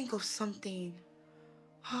 We'll think of something.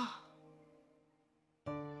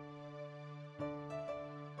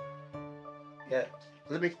 Yeah,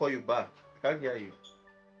 let me call you back. I can't hear you.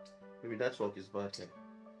 Maybe network is bad here.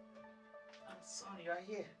 Son, you are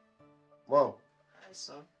here. Mom. Hi,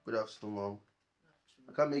 son. Good afternoon, Mom.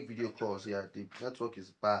 I can't make video calls here. The network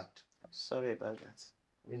is bad. Sorry about that.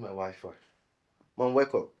 I need my Wi-Fi. Mom,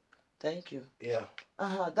 wake up. Thank you. Yeah.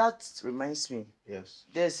 That reminds me. Yes.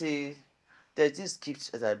 There's this gift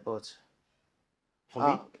that I bought. For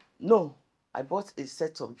me? No. I bought a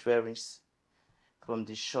set of jewelries from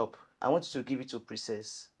the shop. I wanted to give it to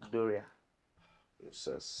Princess Gloria.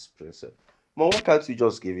 Princess. Mom, why can't you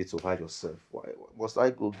just give it to her yourself? Why must I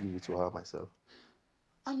go give it to her myself?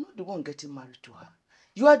 I'm not the one getting married to her.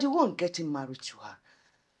 You are the one getting married to her.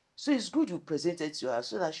 So it's good you present it to her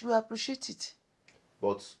so that she will appreciate it.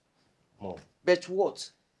 But, Mom. But what?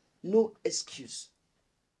 No excuse.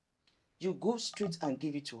 You go straight and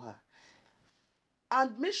give it to her.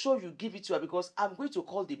 And make sure you give it to her because I'm going to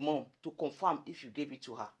call the mom to confirm if you gave it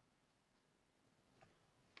to her.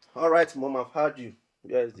 All right, Mom, I've heard you.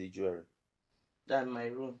 Where is the jewelry? That's in my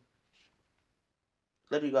room.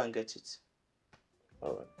 Let me go and get it.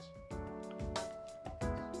 All right.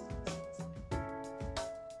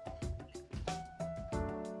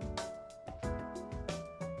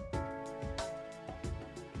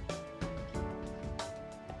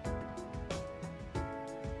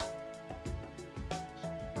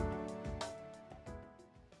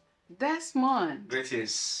 Desmond.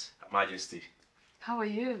 Greetings, Her Majesty. How are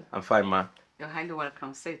you? I'm fine, ma. You're highly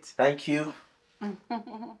welcome. Sit. Thank you.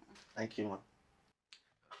 Thank you, ma.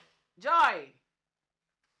 Joy!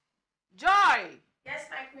 Joy! Yes,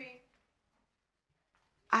 my queen.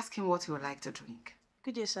 Ask him what he would like to drink.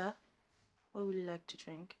 Good day, sir. What would you like to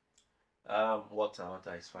drink? Water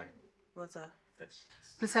is fine. Water. Yes.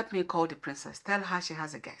 Please help me call the princess. Tell her she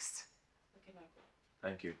has a guest. Okay, my queen.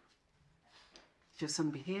 Thank you. She'll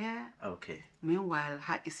soon be here. Okay. Meanwhile,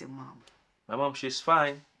 how is your mom? My mom, she's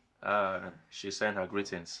fine. She sent her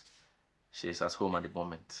greetings. She's at home at the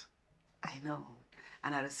moment. I know.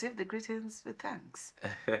 And I received the greetings with thanks.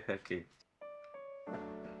 Okay.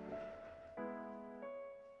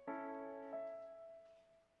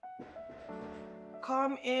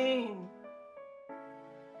 Come in.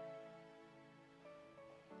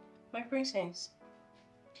 My princess.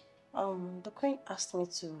 The queen asked me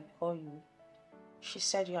to call you. She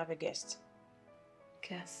said you have a guest.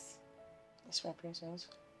 Guess. Yes, my princess.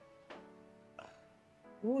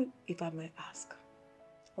 Who, if I may ask?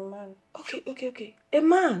 A man. Okay. A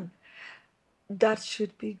man. That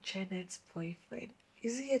should be Janet's boyfriend.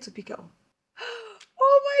 Is he here to pick her up?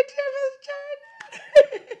 Oh, my dear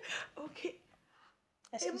Miss Janet. Okay.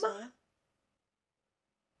 Excuse A me. man.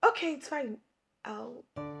 Okay, it's fine. I'll...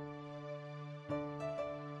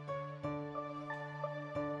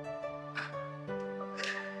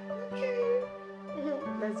 Okay.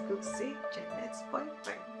 Let's go see Janet's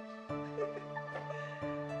boyfriend.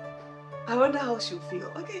 I wonder how she'll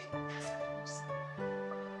feel. Okay.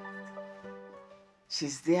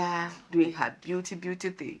 She's there doing her beauty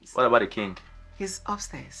things. What about the king? He's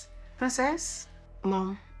upstairs. Princess?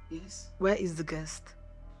 Mom, Yes? where is the guest?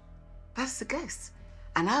 That's the guest.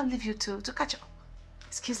 And I'll leave you to catch up.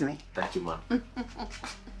 Excuse me. Thank you, ma'am.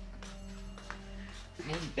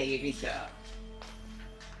 Hey, baby girl.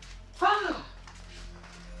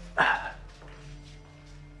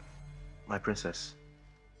 My princess.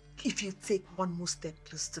 If you take one more step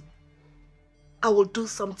close to me, I will do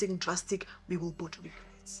something drastic we will both regret.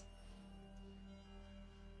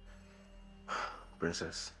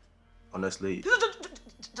 Princess. Honestly.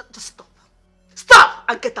 Just stop. Stop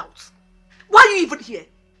and get out. Why are you even here?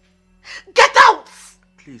 Get out!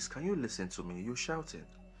 Please, can you listen to me? You're shouting.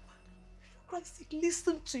 For Christ's sake,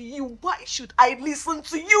 listen to you. Why should I listen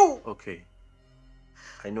to you? Okay.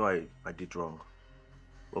 I know I did wrong.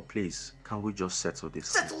 But please, can we just settle this?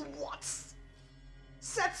 Settle what?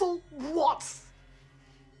 Settle what?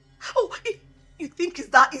 Oh, you think it's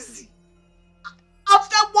that easy?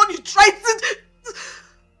 After what you tried to...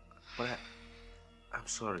 But I'm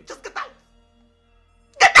sorry. Just get out!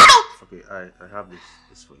 Get out! Okay, I have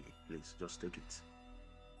this for you. Please, just take it.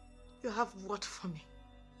 You have what for me?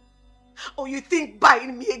 Oh, you think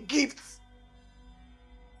buying me a gift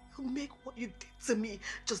will make what you did to me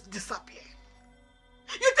just disappear?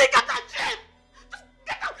 You think I'm that shame? Just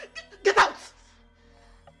get out! Get out!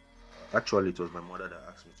 Actually, it was my mother that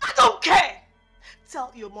asked me to. I don't care!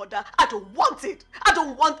 Tell your mother I don't want it. I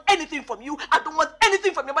don't want anything from you. I don't want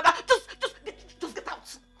anything from your mother. Just get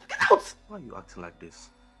out. Get out! Why are you acting like this?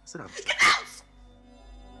 I said I'm sorry. Get out!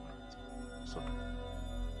 It's okay.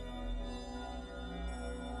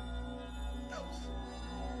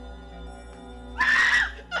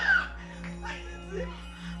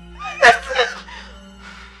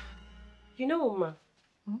 You know, Uma,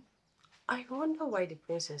 I wonder why the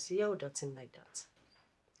princess yelled at him like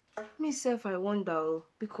that. Myself, I wonder,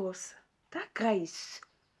 because that guy is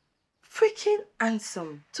freaking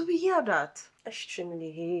handsome to be yelled at.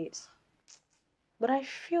 Extremely, he is. But I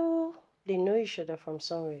feel they know each other from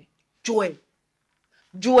somewhere. Joy,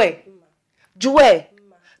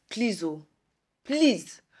 please,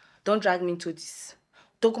 please, don't drag me into this.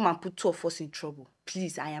 Don't come and put two of us in trouble.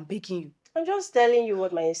 Please, I am begging you. I'm just telling you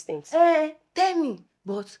what my instincts. Tell me.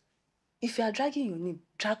 But if you are dragging your name,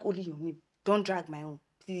 drag only your name. Don't drag my own.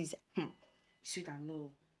 Please. You should have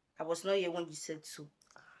known. I was not here when you said so.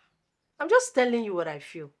 I'm just telling you what I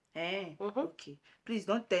feel. Okay. Please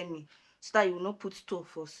don't tell me. So that you will not put two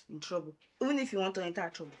of us in trouble. Even if you want to enter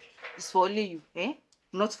trouble. It's for only you.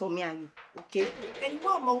 Not for me and you. Okay? And who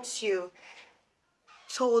amongst you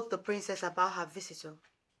told the princess about her visitor?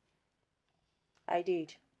 I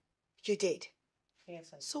did. You did? Yes,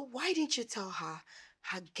 I did. So why didn't you tell her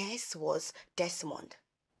her guest was Desmond?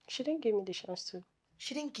 She didn't give me the chance to.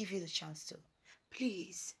 She didn't give you the chance to.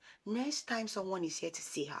 Please, next time someone is here to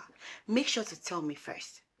see her, make sure to tell me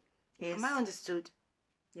first. Yes. Am I understood?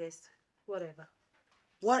 Yes. Whatever.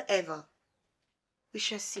 Whatever. We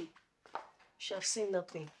shall see. Shall see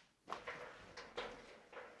nothing.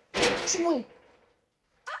 Joy!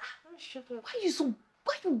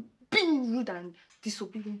 Why you being rude and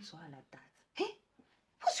disobedient to her like that?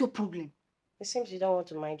 What's your problem? It seems you don't want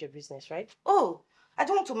to mind your business, right? Oh, I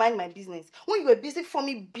don't want to mind my business. When you were busy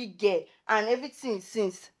forming big girl and everything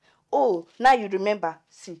since. Oh, now you remember.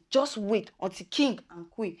 See, just wait until king and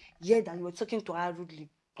queen hear that you were talking to her rudely.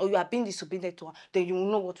 Or you are being disobedient to her. Then you will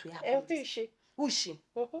know what will happen. And who is she? Who is she?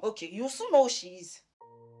 Okay, you soon know who she is.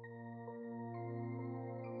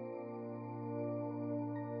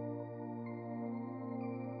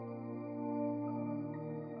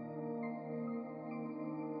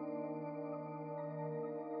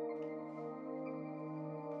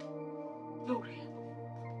 Gloria.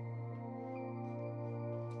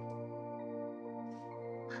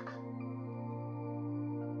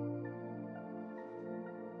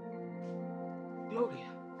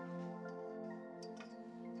 Gloria.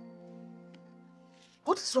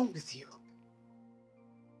 What is wrong with you?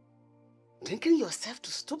 Drinking yourself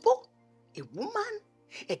to stupor? A woman?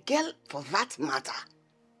 A girl for that matter?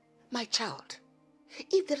 My child,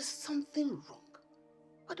 if there is something wrong,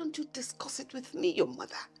 why don't you discuss it with me, your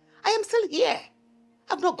mother? I am still here.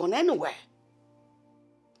 I've not gone anywhere.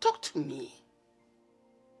 Talk to me.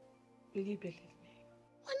 Will you believe me?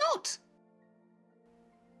 Why not?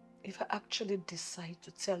 If I actually decide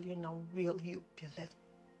to tell you now, will you believe?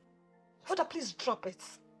 Father, please drop it.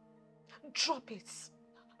 Drop it.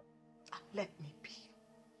 And let me be.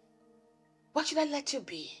 Why should I let you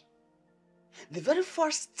be? The very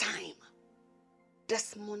first time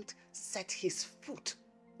Desmond set his foot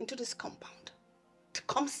into this compound to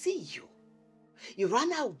come see you, you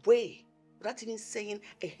ran away without even saying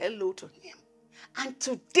a hello to him. And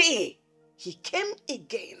today, he came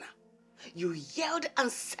again. You yelled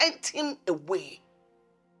and sent him away.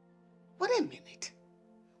 Wait a minute.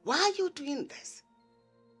 Why are you doing this?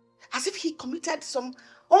 As if he committed some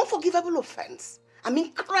unforgivable offense. I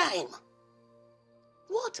mean crime.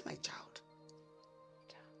 What, my child?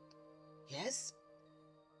 Yes?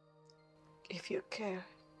 If you care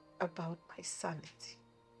about my sanity,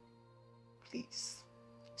 please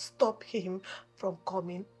stop him from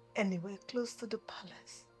coming anywhere close to the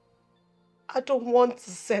palace. I don't want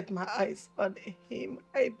to set my eyes on him.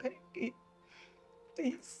 I beg you.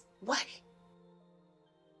 Please. Why?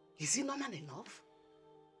 Is he not man enough?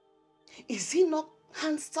 Is he not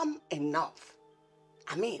handsome enough?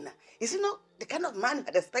 I mean, is he not the kind of man you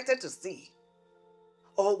had expected to see?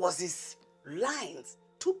 Or was his lines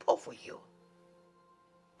too poor for you?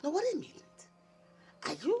 Now, what a minute.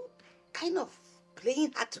 Are you kind of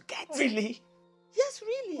playing hard to get? Really? Yes,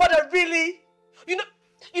 really. Mother, really? You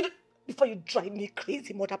know, before you drive me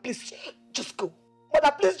crazy, Mother, please, just go.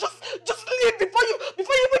 Mother, please, just leave before you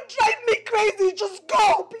even drive me crazy. Just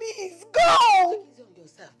go, please, go. Take it easy on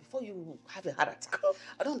yourself before you have a heart attack.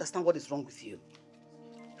 I don't understand what is wrong with you.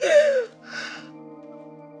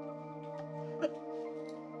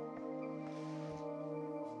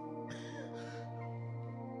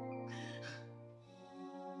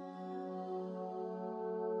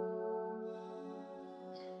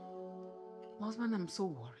 Husband, I'm so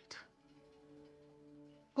worried.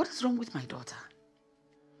 What is wrong with my daughter?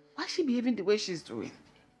 Why is she behaving the way she's doing?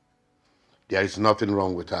 There is nothing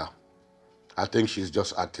wrong with her. I think she's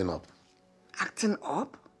just acting up. Acting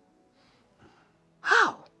up?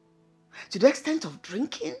 How? To the extent of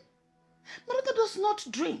drinking? My daughter does not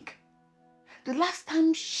drink. The last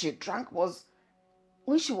time she drank was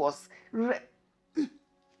when she was... I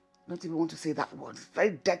don't even want to say that word. It's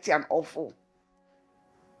very dirty and awful.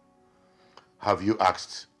 Have you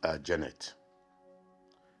asked Janet?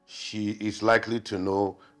 She is likely to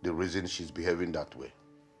know the reason she's behaving that way.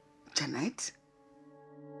 Janet?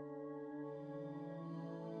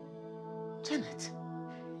 Janet?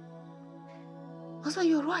 Husband,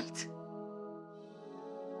 you're right.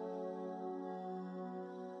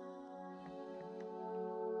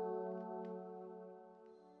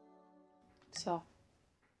 Sir,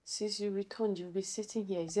 since you returned, you'll be sitting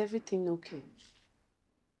here. Is everything okay?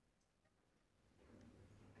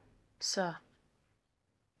 Sir,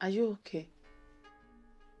 are you okay?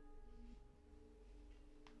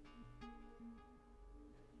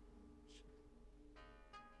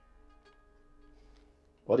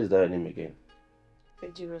 What is that name again?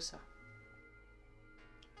 Fejiro, sir.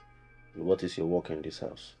 What is your work in this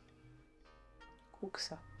house? Cook,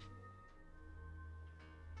 sir.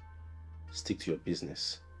 Stick to your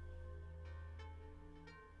business.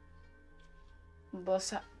 But,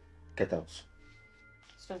 sir... Get out.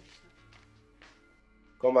 Sorry, sir.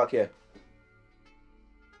 Come back here.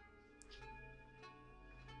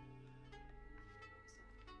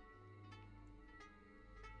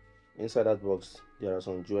 Inside that box, there are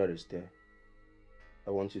some jewelries there.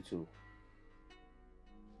 I want you to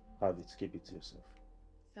have it. Keep it to yourself.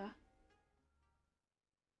 Sir? Are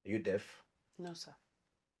you deaf? No, sir.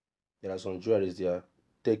 There are some jewelries there.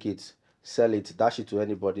 Take it, sell it, dash it to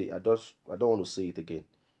anybody. I don't want to see it again.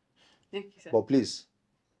 Thank you, sir. But please,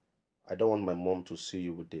 I don't want my mom to see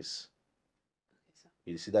you with this. Okay, sir.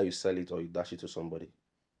 It's either you sell it or you dash it to somebody.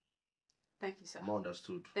 Thank you, sir. Mom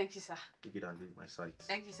understood. Thank you, sir. Take it and leave my sight.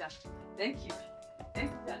 Thank you, sir. Thank you.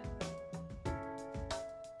 Thank you, sir.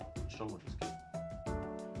 What's wrong with this kid?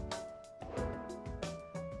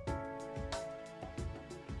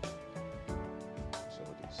 What's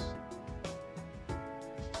all this?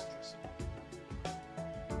 She's stressing.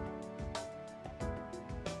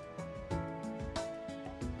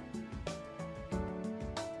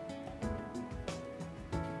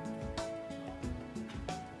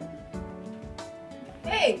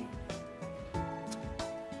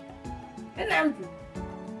 Enamdi.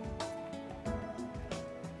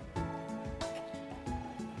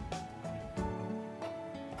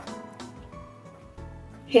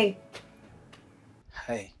 Hey.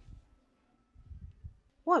 Hey.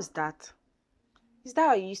 What's that? Is that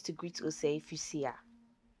how you used to greet Ose if you see her?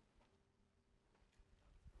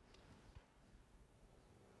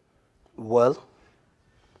 Well,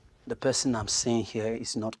 the person I'm seeing here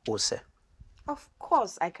is not Ose. Of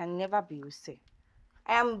course, I can never be Ose.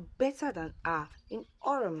 I am better than her in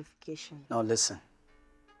all ramifications. Now listen.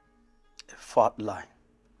 A fat lie.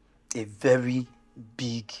 A very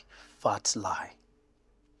big fat lie.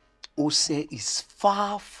 Ose is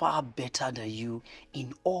far, far better than you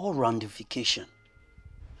in all ramification.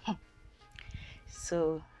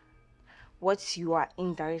 So, what you are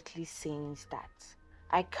indirectly saying is that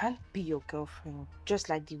I can't be your girlfriend, just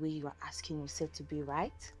like the way you are asking Ose to be,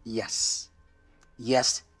 right? Yes.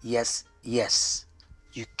 Yes, yes, yes.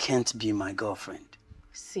 You can't be my girlfriend.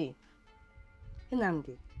 See,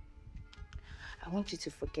 Nnamdi, I want you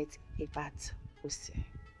to forget about Ose.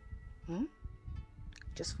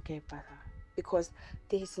 Just forget about her. Because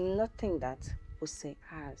there is nothing that Ose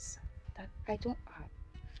has that I don't have.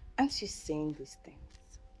 Aren't you saying these things?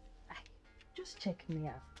 Just check me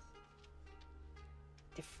out.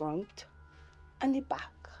 The front and the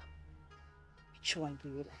back. Which one do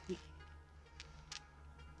you like?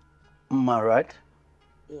 Am I right?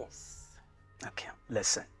 Yes. Okay,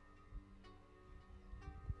 listen.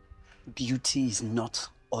 Beauty is not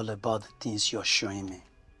all about the things you're showing me.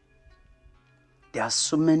 There are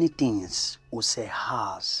so many things Ose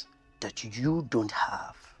has that you don't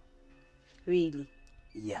have. Really?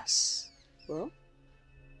 Yes. Well,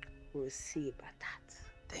 we'll see about that.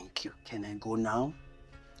 Thank you. Can I go now?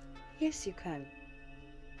 Yes, you can.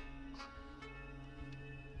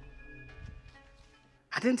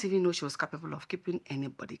 I didn't even know she was capable of keeping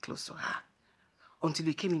anybody close to her until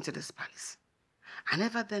you came into this palace. And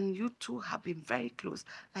ever then, you two have been very close,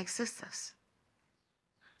 like sisters.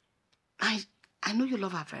 I know you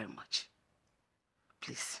love her very much.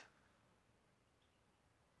 Please.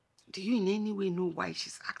 Do you in any way know why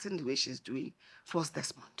she's acting the way she's doing towards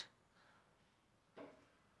Desmond?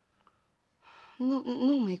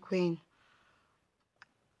 No, my queen.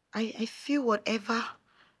 I feel whatever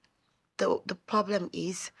the problem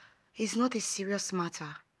is not a serious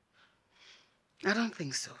matter. I don't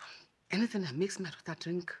think so. Anything that makes my daughter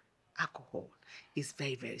drink alcohol is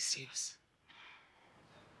very, very serious.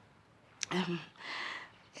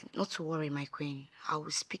 Not to worry, my queen. I will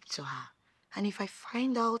speak to her. And if I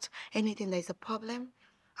find out anything that is a problem,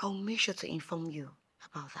 I'll make sure to inform you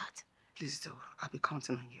about that. Please do. I'll be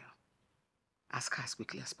counting on you. Ask her as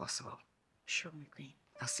quickly as possible. Sure, my queen.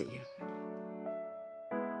 I'll see you.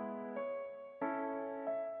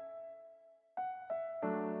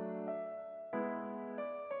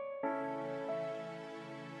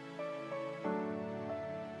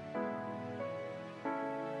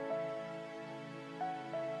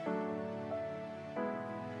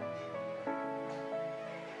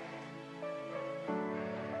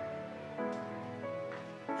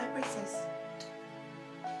 My princess.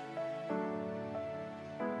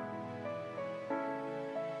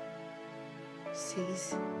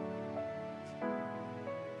 Sis.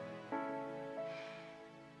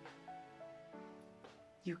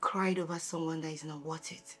 You cried over someone that is not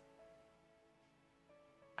worth it.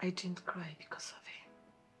 I didn't cry because of it.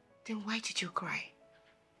 Then why did you cry?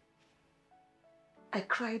 I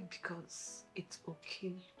cried because it's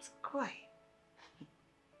okay to cry.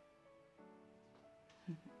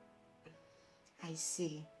 I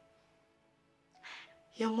see.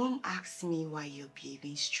 Your mom asked me why you're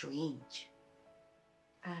behaving strange.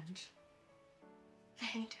 And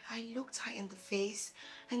I looked her in the face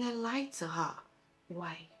and I lied to her.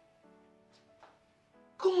 why?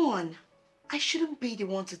 Come on. I shouldn't be the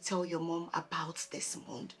one to tell your mom about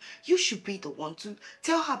Desmond. You should be the one to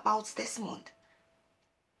tell her about Desmond.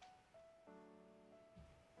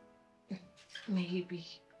 Maybe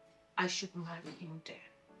I should marry him then.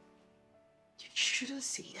 You shouldn't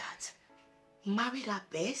say that. Marry that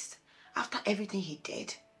best after everything he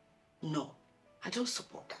did? No, I don't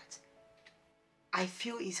support that. I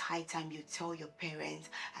feel it's high time you tell your parents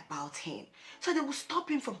about him so they will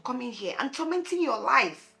stop him from coming here and tormenting your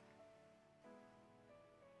life.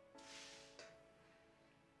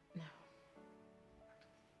 No.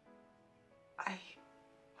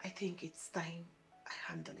 I think it's time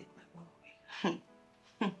I handle it my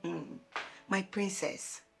own way. My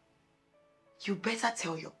princess, you better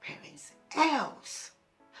tell your parents, else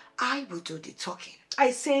I will do the talking.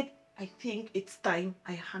 I said I think it's time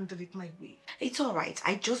I handle it my way. It's all right.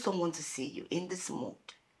 I just don't want to see you in this mood.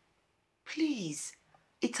 Please,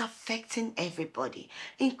 it's affecting everybody,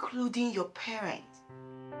 including your parents.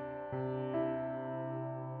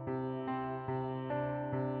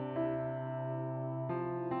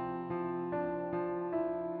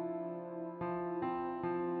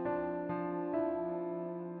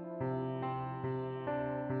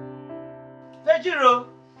 Vegiro!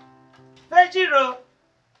 Vegiro!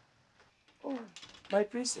 Oh, my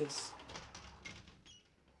princess.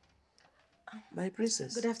 My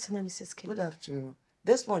princess. Good afternoon, Mrs. King. Good afternoon.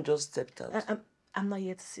 Desmond just stepped out. I'm not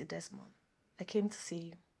here to see Desmond. I came to see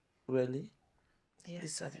you. Really? Yes.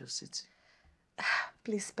 Please have your seat.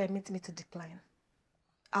 Please permit me to decline.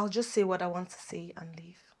 I'll just say what I want to say and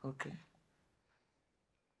leave. Okay.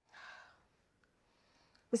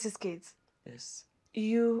 Mrs. Gates. Yes.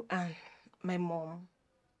 You and my mom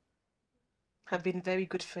have been very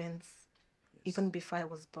good friends, even before I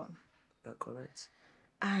was born. That's correct.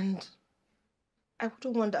 And I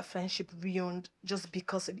wouldn't want that friendship ruined just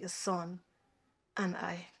because of your son and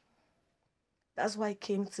I. That's why I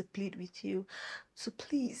came to plead with you to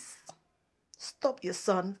please stop your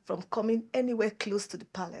son from coming anywhere close to the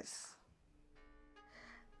palace.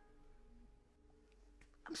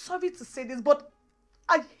 I'm sorry to say this, but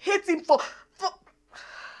I hate him for...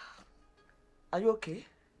 Are you okay?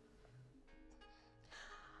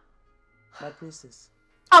 My princess.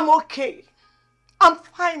 I'm okay. I'm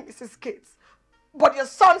fine, Mrs. Gates. But your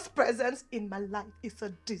son's presence in my life is a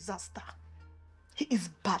disaster. He is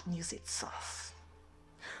bad news itself.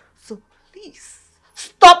 So please,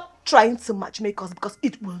 stop trying to matchmake us because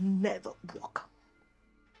it will never work.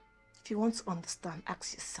 If you want to understand,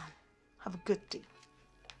 ask your son. Have a good day.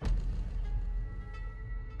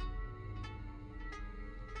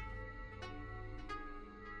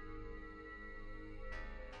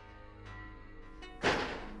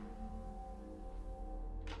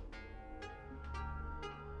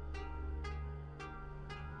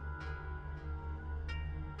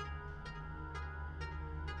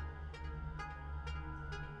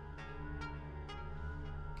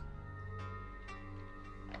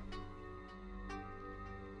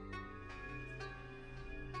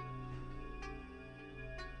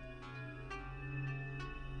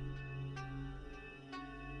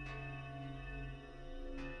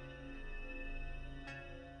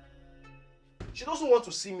 She doesn't want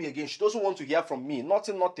to see me again. She doesn't want to hear from me.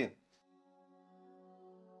 Nothing. What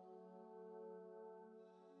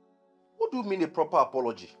do you mean a proper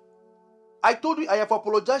apology? I told you I have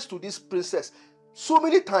apologized to this princess so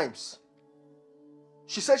many times.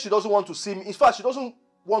 She said she doesn't want to see me. In fact, she doesn't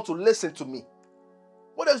want to listen to me.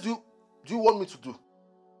 What else do you want me to do?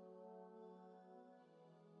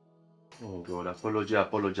 Oh God,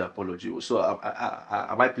 apology. So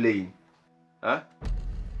am I playing? Huh?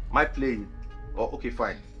 Am I playing? Oh, okay,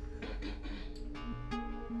 fine.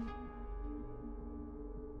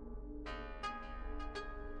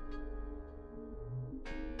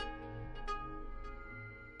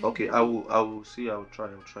 Okay, I will see. I'll try.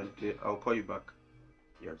 Okay, I'll call you back.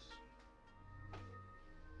 Yes.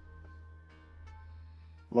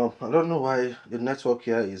 Mom, I don't know why the network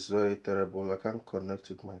here is very terrible. I can't connect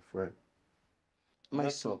with my friend. My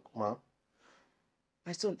Network, Mom.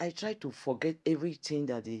 My son, I try to forget everything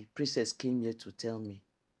that the princess came here to tell me.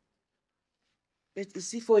 But you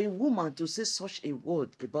see, for a woman to say such a word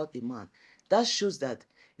about a man, that shows that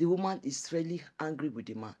the woman is really angry with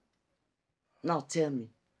the man. Now tell me,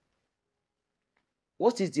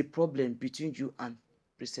 what is the problem between you and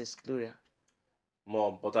Princess Gloria?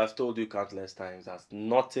 Mom, but I've told you countless times that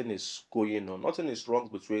nothing is going on. Nothing is wrong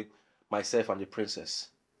between myself and the princess.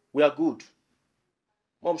 We are good.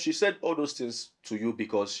 Mom, she said all those things to you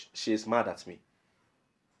because she is mad at me.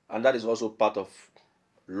 And that is also part of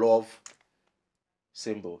love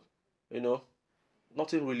symbol. You know,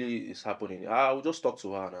 nothing really is happening. I will just talk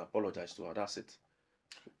to her and apologize to her. That's it.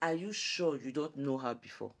 Are you sure you don't know her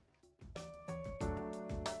before?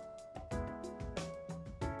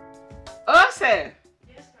 Ose! Yes,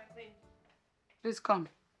 my queen. Please come.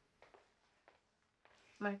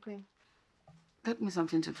 My queen. Get me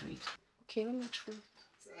something to drink. Okay, let me try.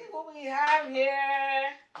 See who we have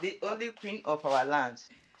here. The only queen of our land.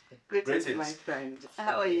 Greetings, my friend.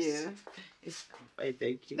 How are you? It's fine,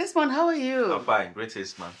 thank you. This one, how are you? I'm fine.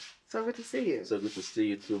 Greatest, man. So good to see you. So good to see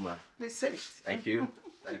you too, man. Please sit. Thank you.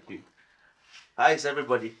 Thank you. How is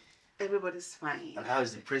everybody? Everybody's fine. And how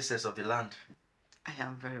is the princess of the land? I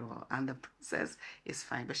am very well. And the princess is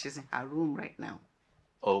fine, but she's in her room right now.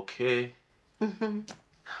 Okay.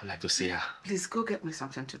 I'd like to see her. Please go get me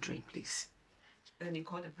something to drink, please. Then you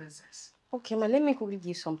call the princess. Okay, ma, let me quickly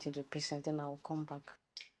give something to the princess, then I'll come back.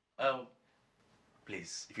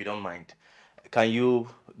 Please, if you don't mind, can you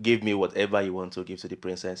give me whatever you want to give to the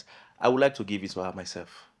princess, I would like to give it to her myself.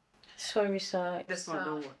 Sorry, sir. This one,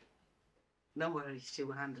 don't worry. Don't worry, she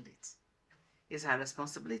will handle it. It's her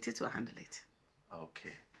responsibility to handle it.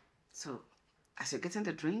 Okay. So, as you're getting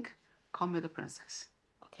the drink, call me the princess.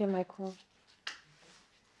 Okay, Michael.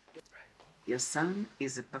 Your son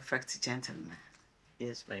is a perfect gentleman.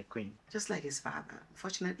 Yes, my queen. Just like his father.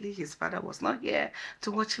 Unfortunately, his father was not here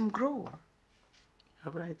to watch him grow.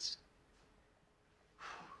 All right.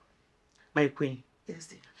 My queen. Yes,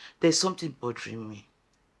 dear. There's something bothering me.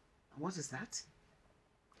 What is that?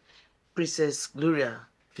 Princess Gloria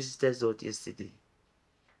visited us yesterday.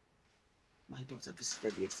 My daughter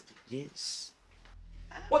visited yesterday. Yes.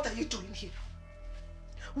 What are you doing here?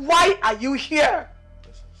 Why are you here?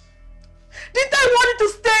 Didn't I want you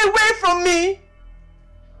to stay away from me?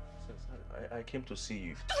 I came to see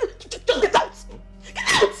you. Get out!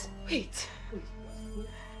 Get out! Wait.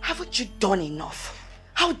 Haven't you done enough?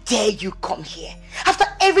 How dare you come here? After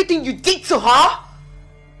everything you did to her?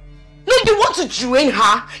 No, you want to drain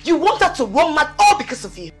her. You want her to run mad all because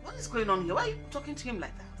of you. What is going on here? Why are you talking to him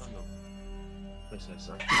like that? Oh, no. Princess,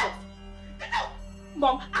 Get out! Get out!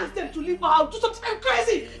 Mom, ask them to leave her out. Do something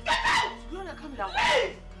crazy! Get out! Gloria, calm down.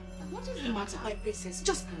 Leave! What is the matter? My princess,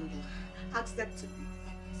 just calm down. Ask them to leave.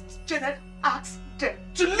 Janet, ask them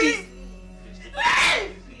to leave!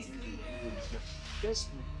 Leave! Yes,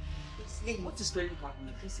 Please leave. what is really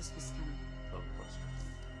happening? Princess, please calm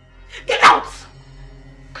down. Get out!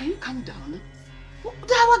 Can you calm down?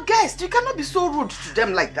 They're our guests. You cannot be so rude to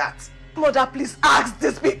them like that. Mother, please ask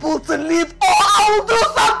these people to leave or I will do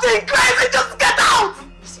something crazy! Just get out!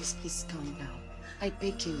 Princess, please calm down. I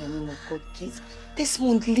beg you in the name of God, please. This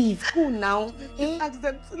won't leave. Go now. Eh? Ask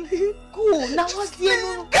them to leave. Go. Now what's the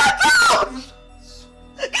end? Get out!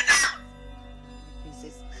 Get out!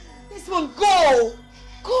 Princess, this one, go!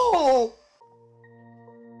 Go!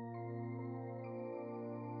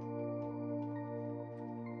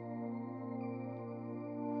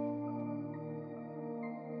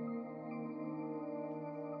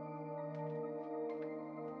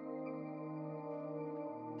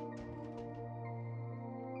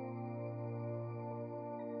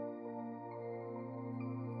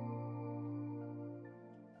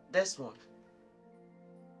 Desmond,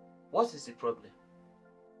 what is the problem?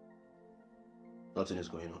 nothing is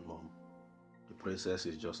going on, Mom. The princess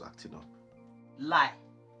is just acting up. Lie.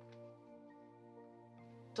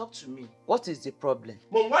 Talk to me. What is the problem?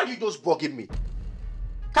 Mom, why are you just bugging me?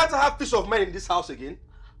 Can't I have peace of mind in this house again?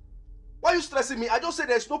 Why are you stressing me? I just said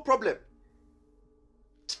there's no problem.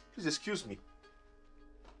 Please excuse me.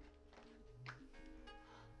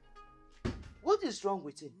 What is wrong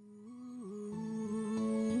with him?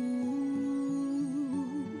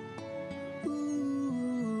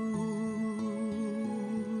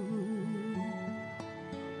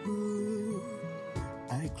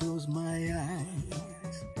 I close my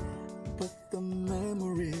eyes, but the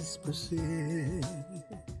memories persist.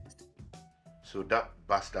 So that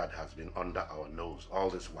bastard has been under our nose all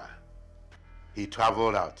this while. He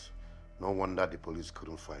traveled out. No wonder the police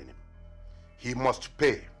couldn't find him. He must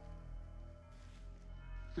pay.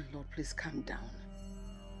 Lord, please calm down.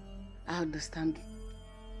 I understand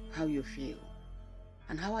how you feel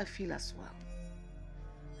and how I feel as well.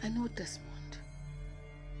 I know Desmond.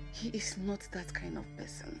 He is not that kind of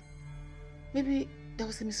person. Maybe there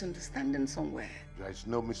was a misunderstanding somewhere. There is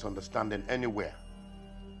no misunderstanding anywhere.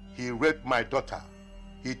 He raped my daughter.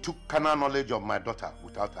 He took carnal knowledge of my daughter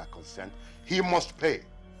without her consent. He must pay.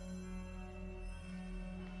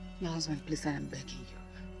 My husband, please, I am begging you.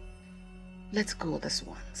 Let's go this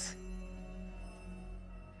once.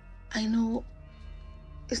 I know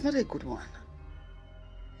it's not a good one.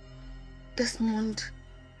 Desmond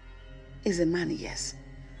is a man, yes,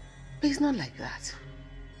 but he's not like that.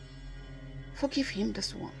 Forgive him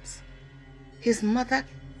this once. His mother,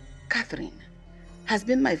 Catherine, has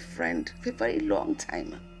been my friend for a very long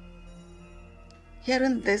time.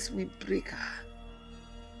 Hearing this will break her.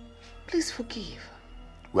 Please forgive.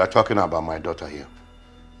 We are talking about my daughter here.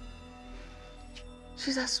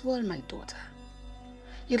 She's as well my daughter.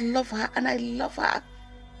 You love her and I love her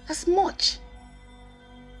as much.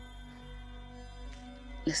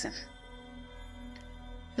 Listen,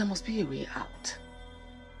 there must be a way out.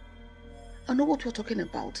 I know what you're talking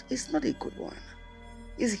about. It's not a good one.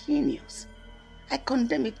 It's heinous. I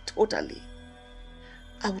condemn it totally.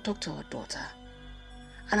 I will talk to our daughter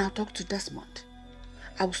and I'll talk to Desmond.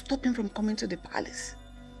 I will stop him from coming to the palace.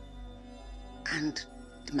 And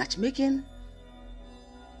the matchmaking,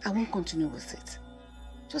 I won't continue with it.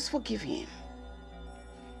 Just forgive him.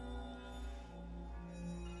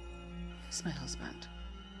 He's my husband.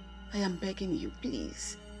 I am begging you,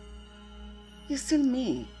 please. You're still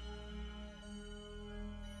me.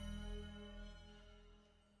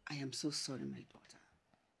 I am so sorry, my daughter.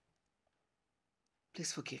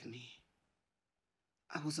 Please forgive me.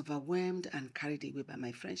 I was overwhelmed and carried away by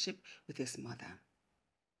my friendship with his mother.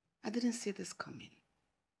 I didn't see this coming.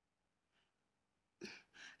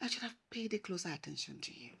 I should have paid a closer attention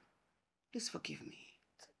to you. Please forgive me.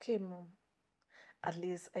 It's okay, Mom. At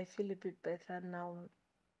least I feel a bit better now.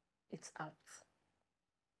 It's out.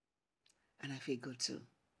 And I feel good too.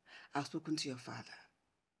 I've spoken to your father.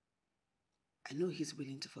 I know he's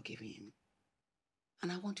willing to forgive him.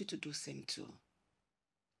 And I want you to do the same too.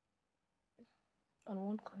 On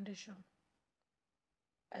one condition.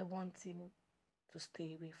 I want him to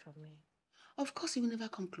stay away from me. Of course he will never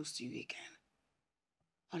come close to you again.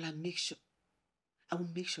 I will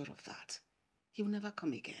make sure of that. He will never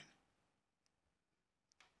come again.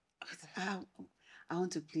 I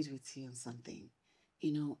want to plead with you on something.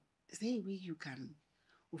 You know, is there a way you can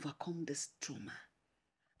overcome this trauma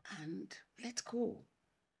and let go?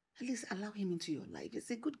 At least allow him into your life. He's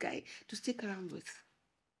a good guy to stick around with.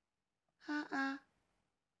 Why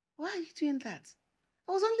are you doing that?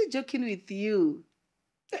 I was only joking with you.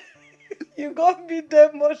 You got me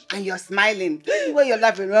there, much. And you're smiling. Why you're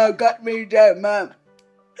laughing? Oh, got me there, Mom.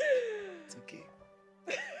 It's okay.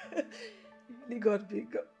 You really got me.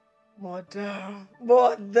 Mother.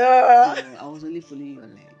 No, I was only pulling your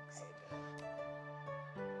legs.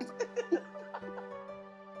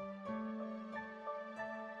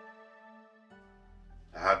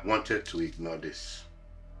 I had wanted to ignore this,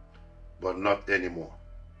 but not anymore.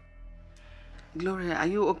 Gloria, are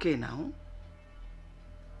you okay now?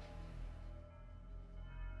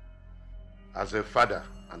 As a father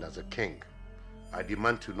and as a king, I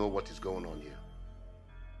demand to know what is going on here.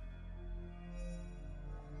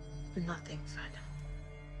 Nothing, Father.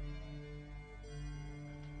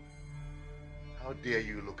 How dare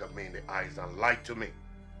you look at me in the eyes and lie to me?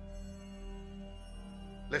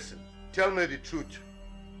 Listen, tell me the truth.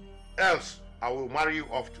 Else, I will marry you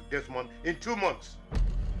off to Desmond in 2 months.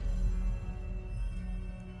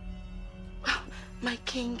 My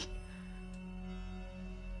king.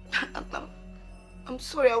 I'm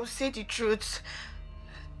sorry, I will say the truth.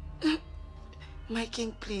 My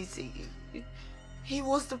king, please. He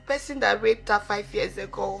was the person that raped her 5 years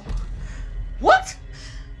ago. What?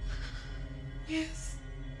 Yes.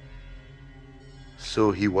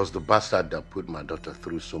 So he was the bastard that put my daughter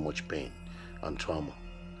through so much pain and trauma.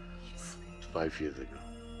 Yes. 5 years ago.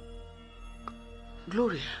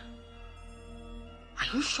 Gloria,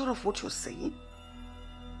 are you sure of what you're saying?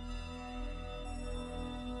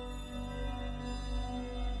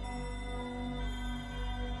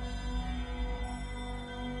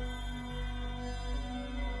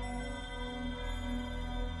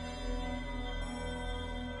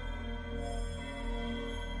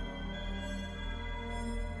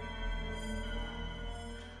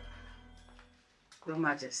 Your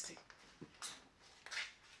Majesty,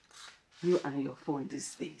 you and your phone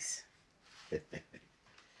these days. The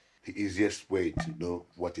easiest way to know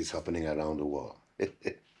what is happening around the world.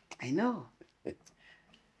 I know.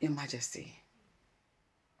 Your Majesty,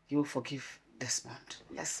 you will forgive Desmond.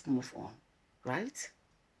 Let's move on, right?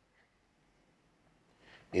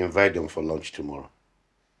 Invite them for lunch tomorrow.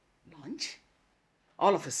 Lunch?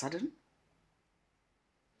 All of a sudden?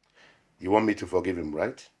 You want me to forgive him,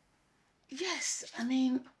 right? Yes, I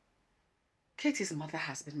mean, Katie's mother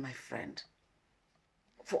has been my friend.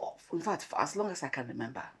 In fact, for as long as I can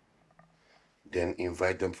remember. Then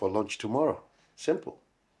invite them for lunch tomorrow. Simple.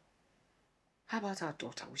 How about our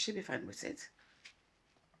daughter? Will she be fine with it?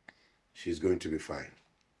 She's going to be fine.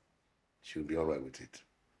 She'll be all right with it.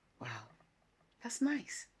 Wow, that's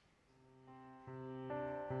nice.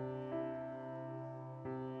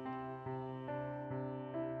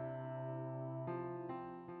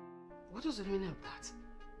 What was the meaning of that?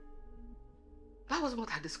 That wasn't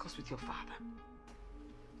what I discussed with your father.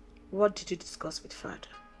 What did you discuss with Father?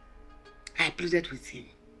 I pleaded with him.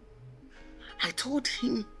 I told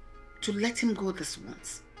him to let him go this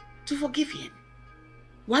once, to forgive him.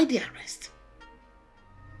 Why the arrest?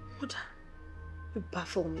 Mother, you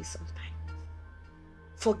baffle me sometimes.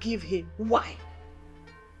 Forgive him. Why?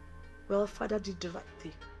 Well, Father did the right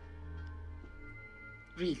thing.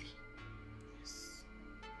 Really?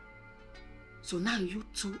 So now you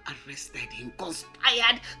two arrested him,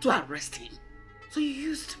 conspired to arrest him. So you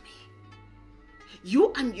used me.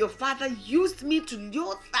 You and your father used me to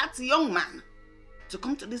lure that young man to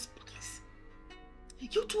come to this place.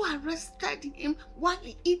 You two arrested him while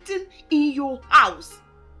eating in your house.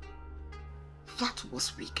 That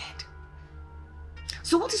was wicked.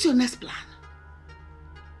 So what is your next plan?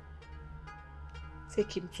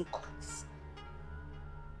 take him to court.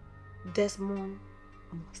 Desmond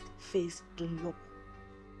must face the law.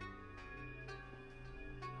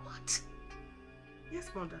 What? Yes,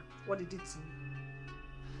 mother. What did it say?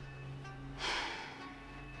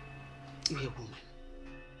 You're a woman.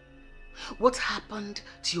 What happened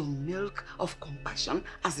to your milk of compassion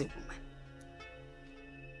as a woman?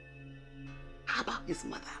 How about his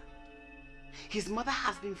mother? His mother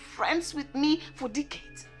has been friends with me for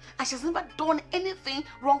decades, and she has never done anything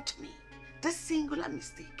wrong to me. This singular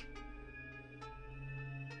mistake.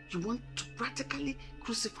 You want to practically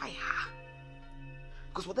crucify her.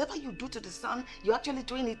 Because whatever you do to the son, you're actually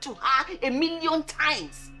doing it to her 1,000,000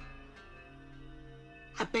 times.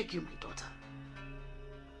 I beg you, my daughter,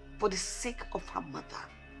 for the sake of her mother,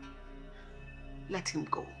 let him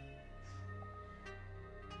go.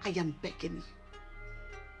 I am begging you.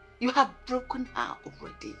 You have broken her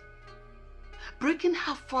already. Breaking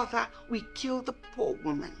her further will kill the poor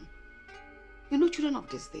woman. You know, children of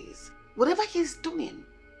these days, whatever he's doing,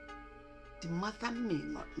 the mother may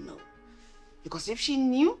not know. Because if she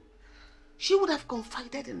knew, she would have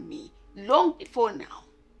confided in me long before now.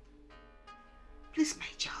 Please, my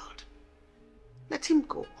child, let him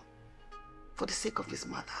go for the sake of his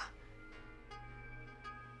mother.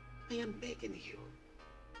 I am begging you.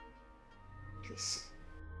 Please.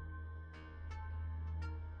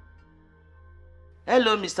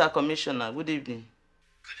 Hello, Mr. Commissioner. Good evening.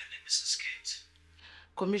 Good evening, Mrs. Kate.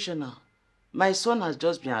 Commissioner, my son has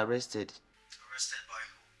just been arrested. Arrested by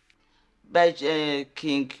who? By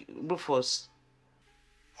King Rufus.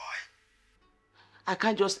 Why? I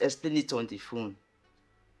can't just explain it on the phone.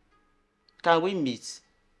 Can we meet?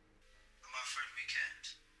 I'm afraid we can't.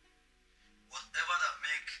 Whatever that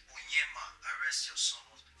make Onyema arrest your son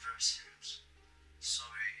must be very serious.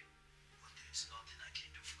 Sorry, but there is nothing I can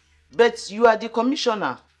do for you. But you are the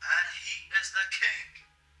commissioner. And he is the king.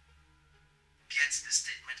 Get the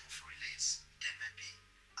statement of release. Then maybe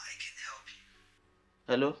I can help you.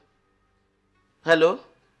 Hello? Hello?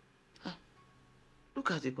 Ah, look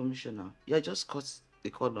at the commissioner. You just got the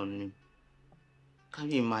call on me. Can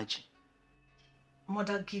you imagine?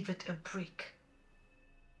 Mother, give it a break.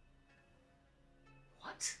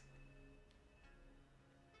 What?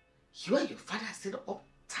 You and your father are still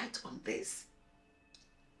uptight on this?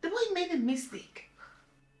 The boy made a mistake.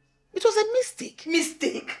 It was a mistake.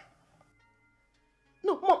 Mistake?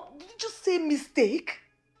 No, Mom, did you just say mistake?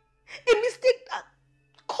 A mistake that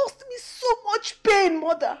cost me so much pain,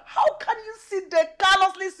 Mother. How can you sit there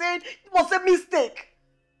callously saying it was a mistake?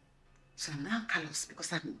 So now, Carlos,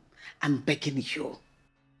 because I'm begging you.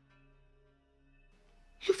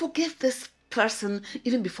 You forgave this person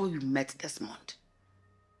even before you met Desmond.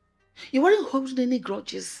 You weren't holding any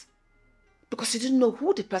grudges because you didn't know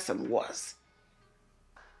who the person was.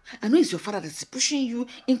 I know it's your father that's pushing you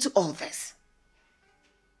into all this.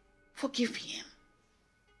 Forgive him.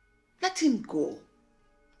 Let him go.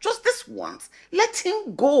 Just this once. Let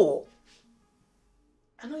him go.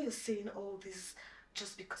 I know you're saying all this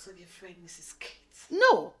just because of your friend, Mrs. Kate.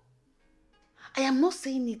 No. I am not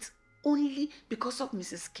saying it only because of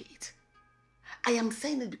Mrs. Kate. I am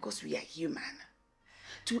saying it because we are human.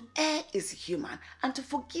 To err is human and to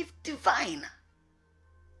forgive divine.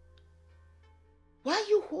 Why are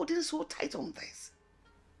you holding so tight on this?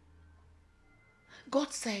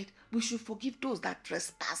 God said we should forgive those that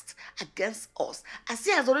trespassed against us, as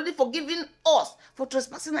he has already forgiven us for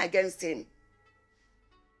trespassing against him.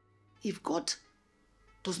 If God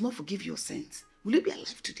does not forgive your sins, will you be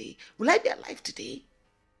alive today? Will I be alive today?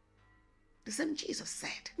 The same Jesus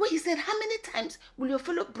said. When he said, how many times will your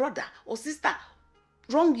fellow brother or sister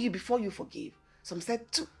wrong you before you forgive? Some said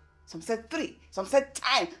 2, some said 3, some said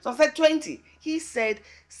 10, some said 20. He said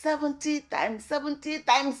 70 times, 70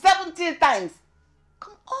 times, 70 times.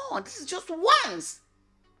 Come on, this is just once.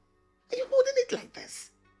 Are you holding it like this?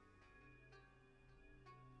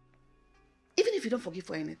 Even if you don't forgive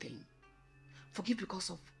for anything, forgive because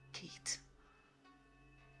of Kate.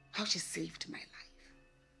 How she saved my life.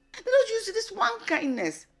 I did not use this one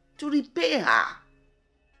kindness to repay her.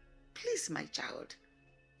 Please, my child,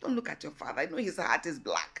 don't look at your father. I know his heart is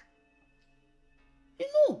black. You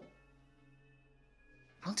know,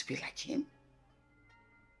 you want to be like him?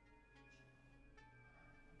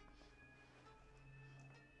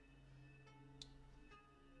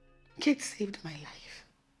 Kate saved my life.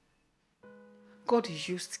 God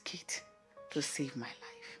used Kate to save my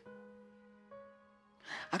life.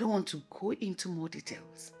 I don't want to go into more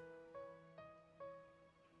details.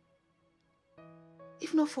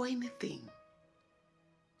 If not for anything,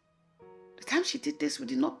 the time she did this, we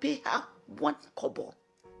did not pay her 1 kobo.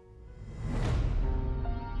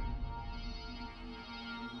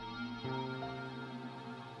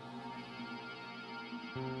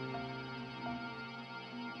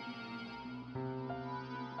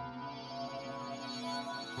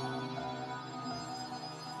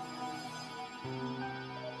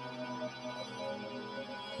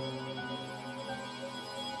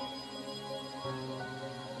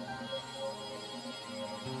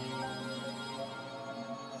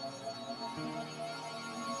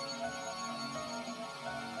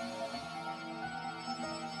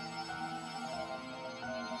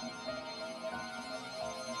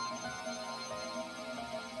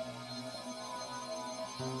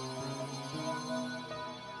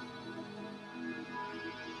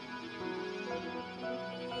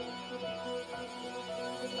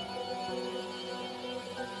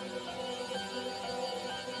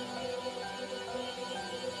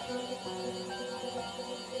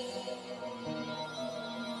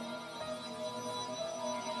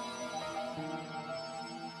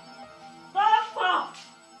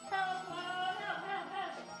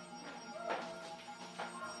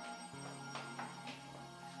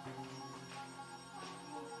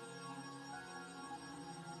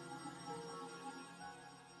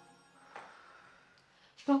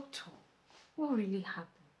 Doctor, what really happened?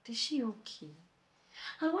 Is she okay?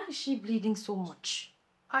 And why is she bleeding so much?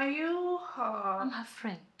 Are you I'm her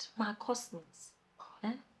friend, my cousins.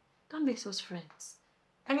 Eh? That makes us friends.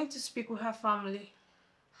 I need to speak with her family.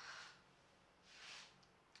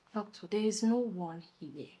 Doctor, there is no one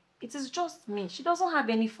here. It is just me. She doesn't have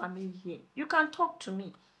any family here. You can talk to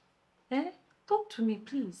me. Eh? Talk to me,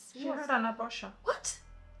 please. She had an abortion. What?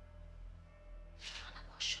 An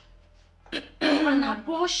abortion? An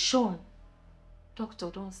abortion? Doctor,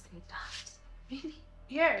 don't say that. Really?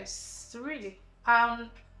 Yes, really. I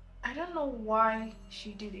don't know why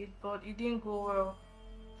she did it, but it didn't go well.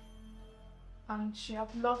 And she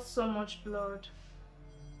have lost so much blood.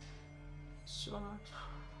 So much.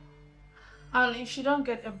 And if she don't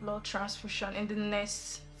get a blood transfusion in the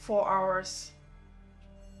next 4 hours,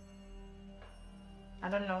 I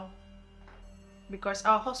don't know. Because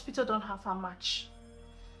our hospital don't have her match.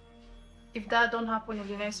 If that don't happen in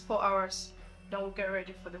the next 4 hours, then we'll get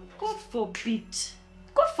ready for the war. God forbid.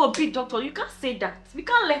 God forbid, doctor. You can't say that. We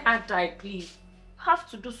can't let her die, please. You have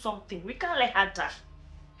to do something. We can't let her die.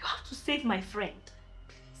 You have to save my friend.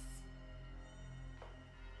 Please.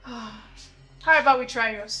 How about we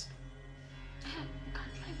try yours? You can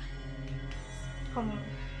try mine. Come on.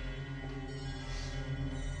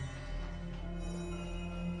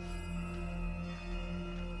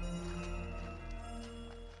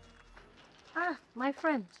 Ah, my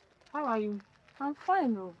friend. How are you? I'm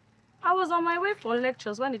fine, oh. I was on my way for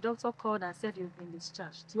lectures when the doctor called and said you've been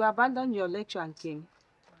discharged. You abandoned your lecture and came?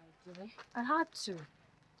 I had to.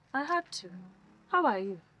 How are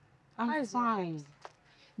you? I'm fine.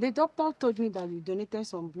 The doctor told me that you donated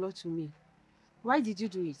some blood to me. Why did you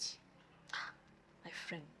do it? My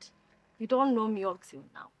friend, you don't know me up till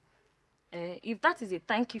now. If that is a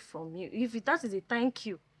thank you from you,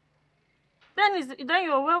 then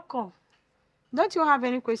you're welcome. Don't you have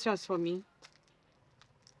any questions for me?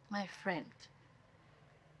 My friend,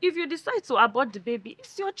 if you decide to abort the baby,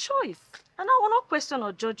 it's your choice. And I will not question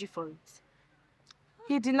or judge you for it.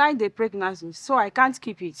 He denied the pregnancy, so I can't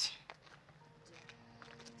keep it.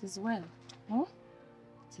 It is well. Huh?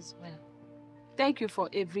 It is well. Thank you for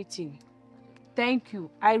everything. Thank you.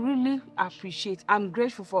 I really appreciate. I'm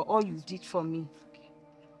grateful for all you did for me. Okay.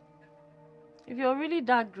 If you're really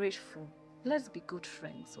that grateful, let's be good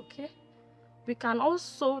friends, okay? We can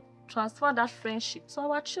also transfer that friendship to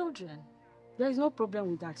our children. There is no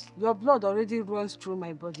problem with that. Your blood already runs through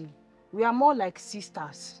my body. We are more like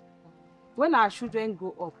sisters. When our children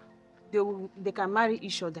grow up, they can marry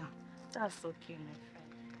each other. That's okay, my friend.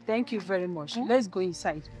 Thank you very much. Let's go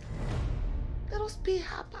inside. Let us pay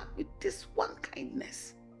her back with this one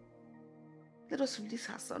kindness. Let us release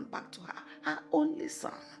her son back to her, her only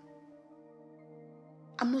son.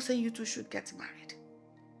 I'm not saying you two should get married.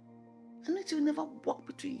 And it will never work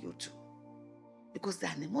between you two. Because the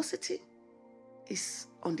animosity is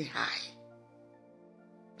on the high.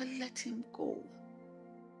 But let him go.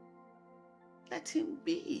 Let him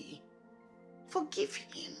be. Forgive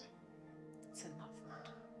him. It's enough,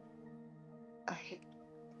 man.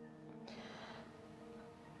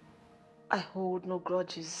 I hold no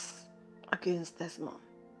grudges against Desmond.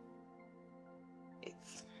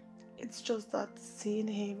 It's just that seeing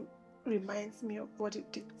him reminds me of what he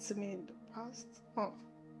did to me in the past.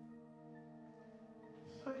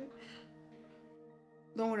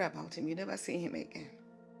 Don't worry about him. You never see him again.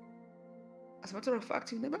 As a matter of fact,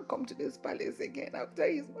 he'll never come to this palace again. After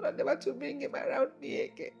his mother never to bring him around me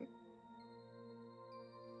again.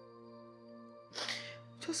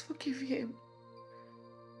 Just forgive him.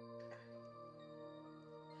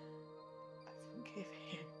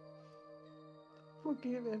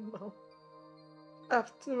 Forgive him now.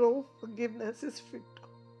 After all, forgiveness is freedom.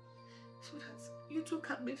 So that you two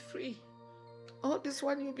can be free. All this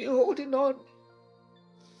one you'll be holding on.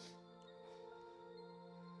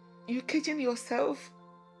 You're caging yourself.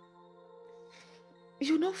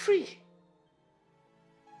 You're not free.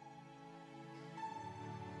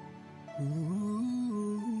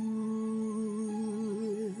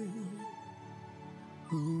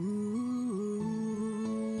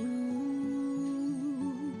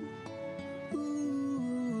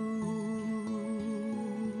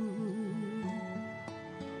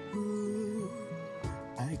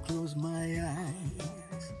 I close my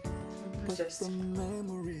eyes, but the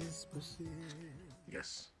memories persist.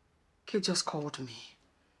 Yes. Kate just called me.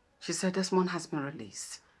 She said Desmond has been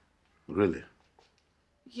released. Really?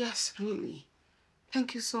 Yes, really.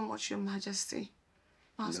 Thank you so much, Your Majesty.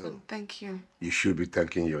 My husband, thank you. You should be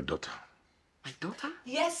thanking your daughter. My daughter?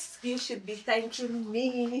 Yes, you should be thanking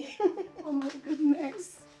me. Oh my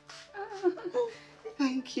goodness.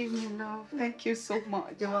 Thank Thank you, my love. Thank you so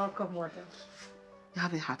much. You're welcome, mother. You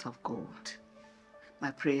have a heart of gold.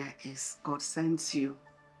 My prayer is God sends you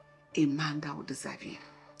a man that will deserve you.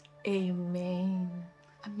 Amen.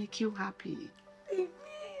 And make you happy. Amen.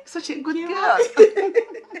 Such a good girl.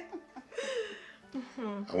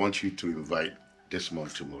 I want you to invite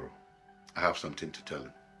Desmond tomorrow. I have something to tell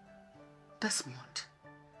him. Desmond.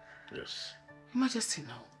 Yes. Your Majesty,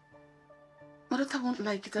 no. My daughter won't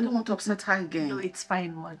like it. I don't want to upset her again. No, it's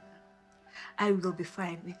fine, mother. I will be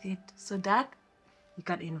fine with it. So, Dad, you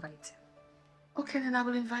can invite him. Okay, then I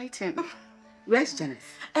will invite him. Where's Janice?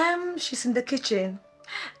 She's in the kitchen.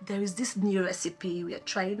 There is this new recipe we are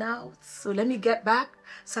trying out. So let me get back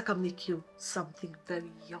so I can make you something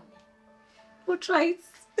very yummy. We'll try it.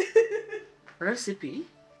 Recipe?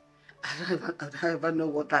 I don't even know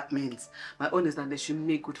what that means. My own is that they should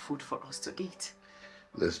make good food for us to eat.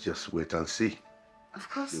 Let's just wait and see. Of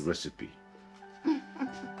course. The recipe.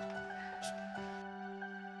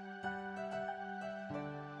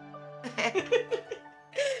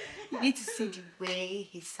 You need to see the way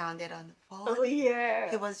he sounded on the phone. Oh, yeah.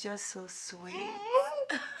 He was just so sweet.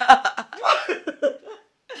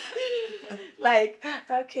 Like,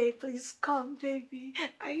 okay, please come, baby.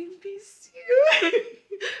 I miss you.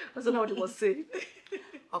 That's not what he was saying.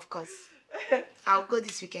 Of course. I'll go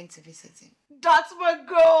this weekend to visit him. That's my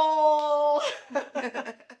goal.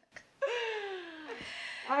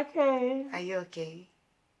 Okay. Are you okay?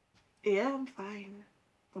 Yeah, I'm fine.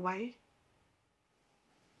 Why?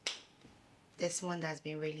 This one that's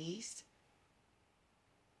been released.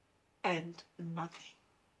 And nothing.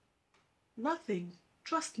 Nothing.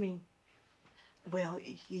 Trust me. Well,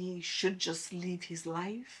 he should just live his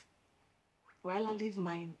life while I live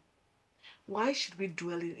mine. Why should we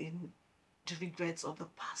dwell in the regrets of the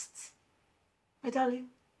past? My darling,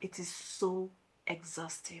 it is so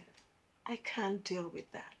exhausting. I can't deal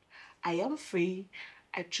with that. I am free.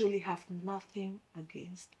 I truly have nothing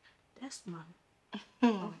against this man.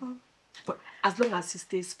 But as long as he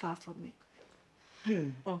stays far from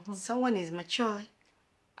me. Someone is mature.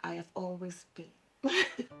 I have always been.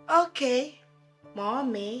 Okay,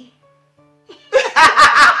 Mommy.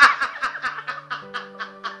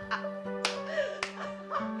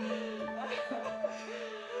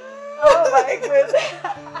 Oh my goodness.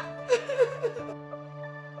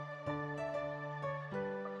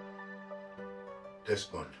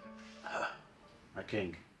 Desmond. My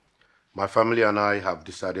king. My family and I have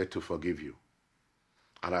decided to forgive you.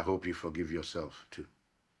 And I hope you forgive yourself too.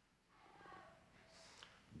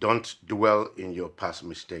 Don't dwell in your past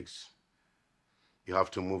mistakes. You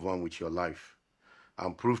have to move on with your life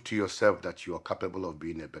and prove to yourself that you are capable of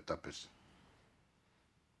being a better person.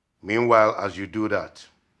 Meanwhile, as you do that,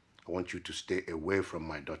 I want you to stay away from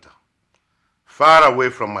my daughter. Far away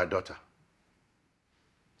from my daughter.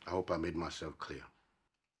 I hope I made myself clear.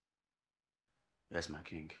 Yes, my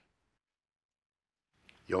king.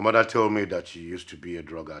 Your mother told me that you used to be a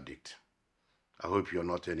drug addict. I hope you're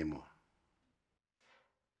not anymore.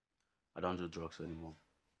 I don't do drugs anymore.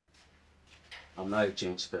 I'm not a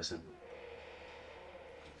changed person.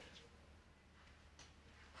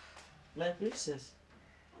 My princess,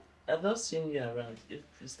 I've not seen you around. You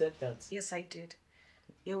stepped out. Yes, I did.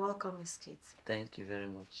 You're welcome, Miss Kate. Thank you very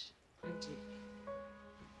much. Thank you.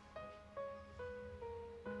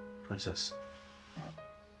 Princess.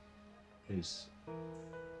 Please. I'm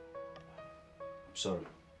sorry.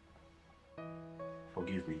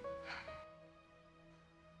 Forgive me.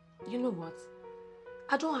 You know what?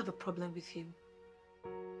 I don't have a problem with him,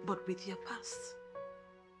 but with your past.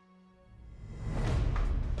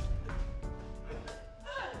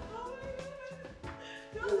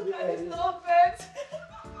 Stop it!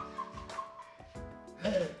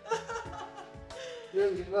 My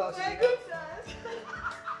goodness!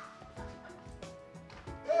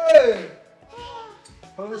 Hey!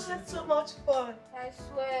 This is so much fun. I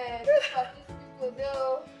swear, this people do.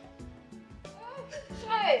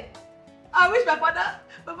 Hey! I wish my father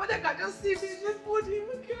can just see me in this mood. He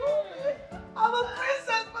would kill me. I'm a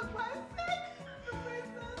princess for Christ's sake.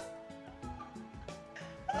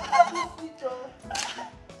 I'm a princess.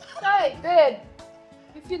 Hey, babe.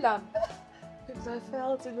 You feel am? Because I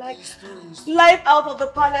felt it like life out of the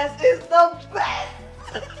palace is the best.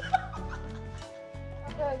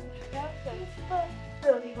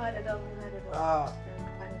 Don't leave my dog. Ah.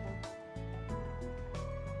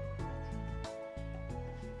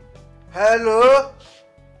 Hello?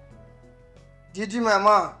 Didi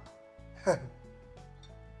mama.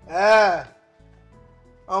 Eh.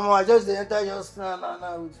 I just enter just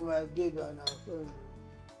now with my baby and our friend.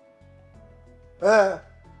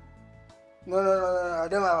 No, I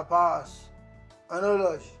don't have a pass. I know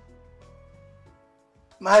lush.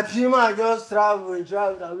 My Pima just travel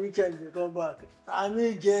the weekend they come back. I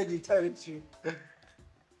mean get the territory.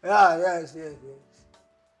 Yeah, yes.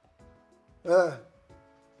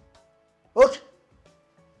 Okay.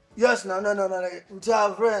 Yes, no. It's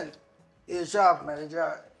our friend. He's sharp,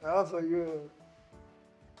 manager. How for you?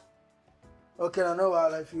 Okay, I know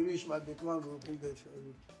while if you reach my big man go open gate for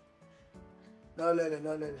you. No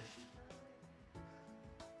lele.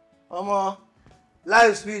 Mama,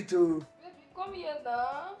 life sweet too. Baby, come here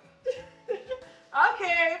now.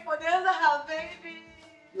 Okay, for the other half, baby.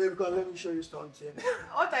 Baby, come let me show you something.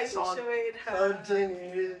 What are you showing her? Something,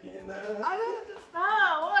 you know. I don't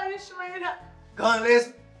understand. What are you showing her? Come,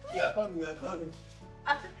 let's. Yeah, come here.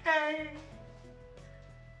 Okay.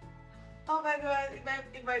 Oh my God,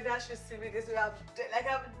 if my dad should see me this way, I'm dead. Like, I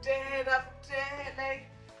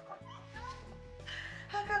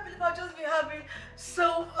can't believe I've just been having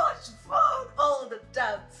so much fun all the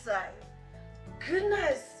damn time.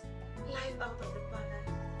 Goodness, life out of the palace.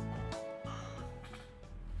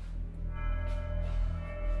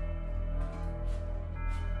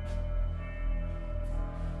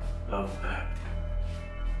 Love that.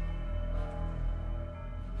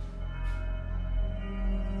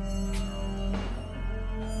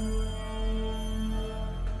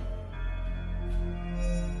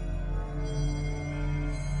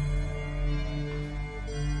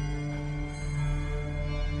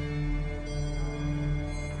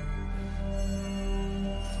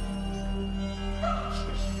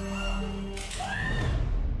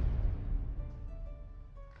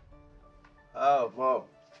 Oh, Mom.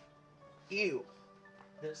 Ew.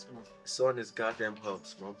 Yes, Mom. Son is goddamn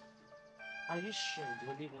hot, Mom. Are you sure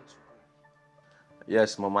you really want to go?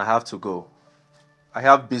 Yes, Mom, I have to go. I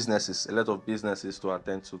have a lot of businesses to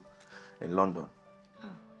attend to in London.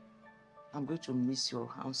 I'm going to miss your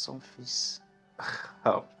handsome face.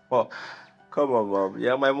 Oh, come on, Mom.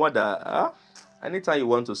 You're my mother. Huh? Anytime you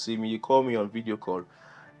want to see me, you call me on video call.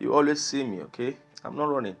 You always see me, okay? I'm not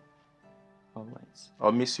running. All right.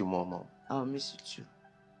 I'll miss you more, Mom. I'll miss you too.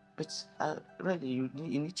 But really, you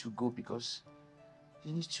need to go because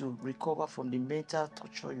you need to recover from the mental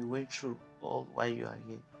torture you went through all while you are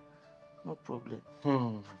here. No problem.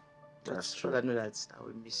 That's true. I know that I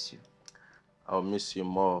will miss you. I'll miss you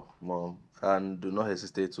more, Mom. And do not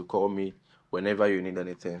hesitate to call me whenever you need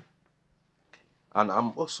anything. And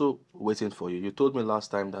I'm also waiting for you. You told me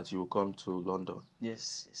last time that you will come to London.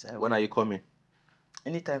 Yes, I will. When are you coming?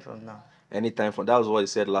 Anytime from now. Anytime from that was what you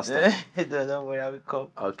said last time. Don't worry, I will come.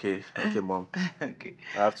 Okay, Mom. Okay.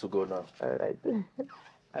 I have to go now. All right.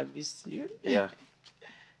 I miss you. Yeah.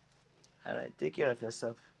 All right. Take care of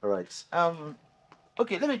yourself. All right.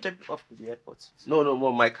 Okay, let me drop you off to the airport. No,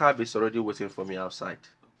 Mom. My cab is already waiting for me outside.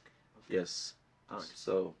 Okay. Yes. All right.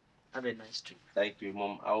 So. Have a nice trip. Thank you,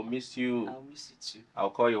 Mom. I'll miss you. I'll miss you too.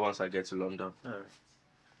 I'll call you once I get to London. All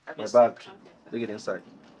right. My bag. Take it inside.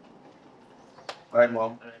 All right, Mom.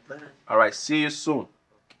 All right, bye. All right. See you soon. Okay.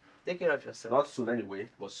 Take care of yourself. Not soon anyway,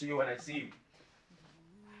 but see you when I see you.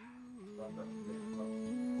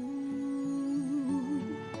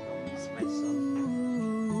 It's my son.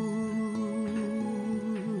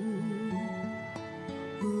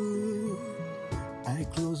 I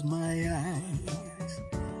close my eyes,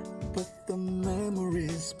 but the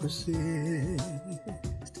memories persist.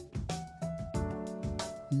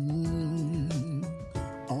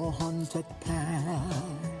 A haunted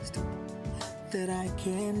past that I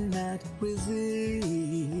cannot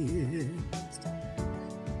resist.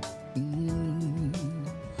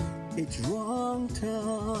 It's wrong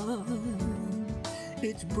turn,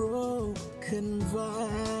 it's broken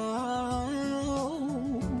vow.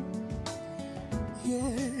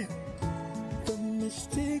 Yeah, the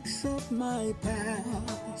mistakes of my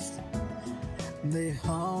past, they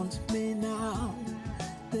haunt me now.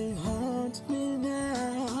 They haunt me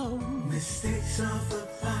now. Mistakes of the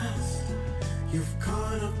past, you've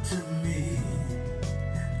caught up to me,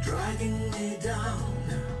 dragging me down.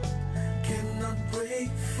 Cannot break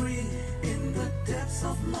free in the depths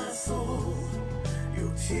of my soul.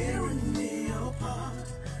 You're tearing me apart.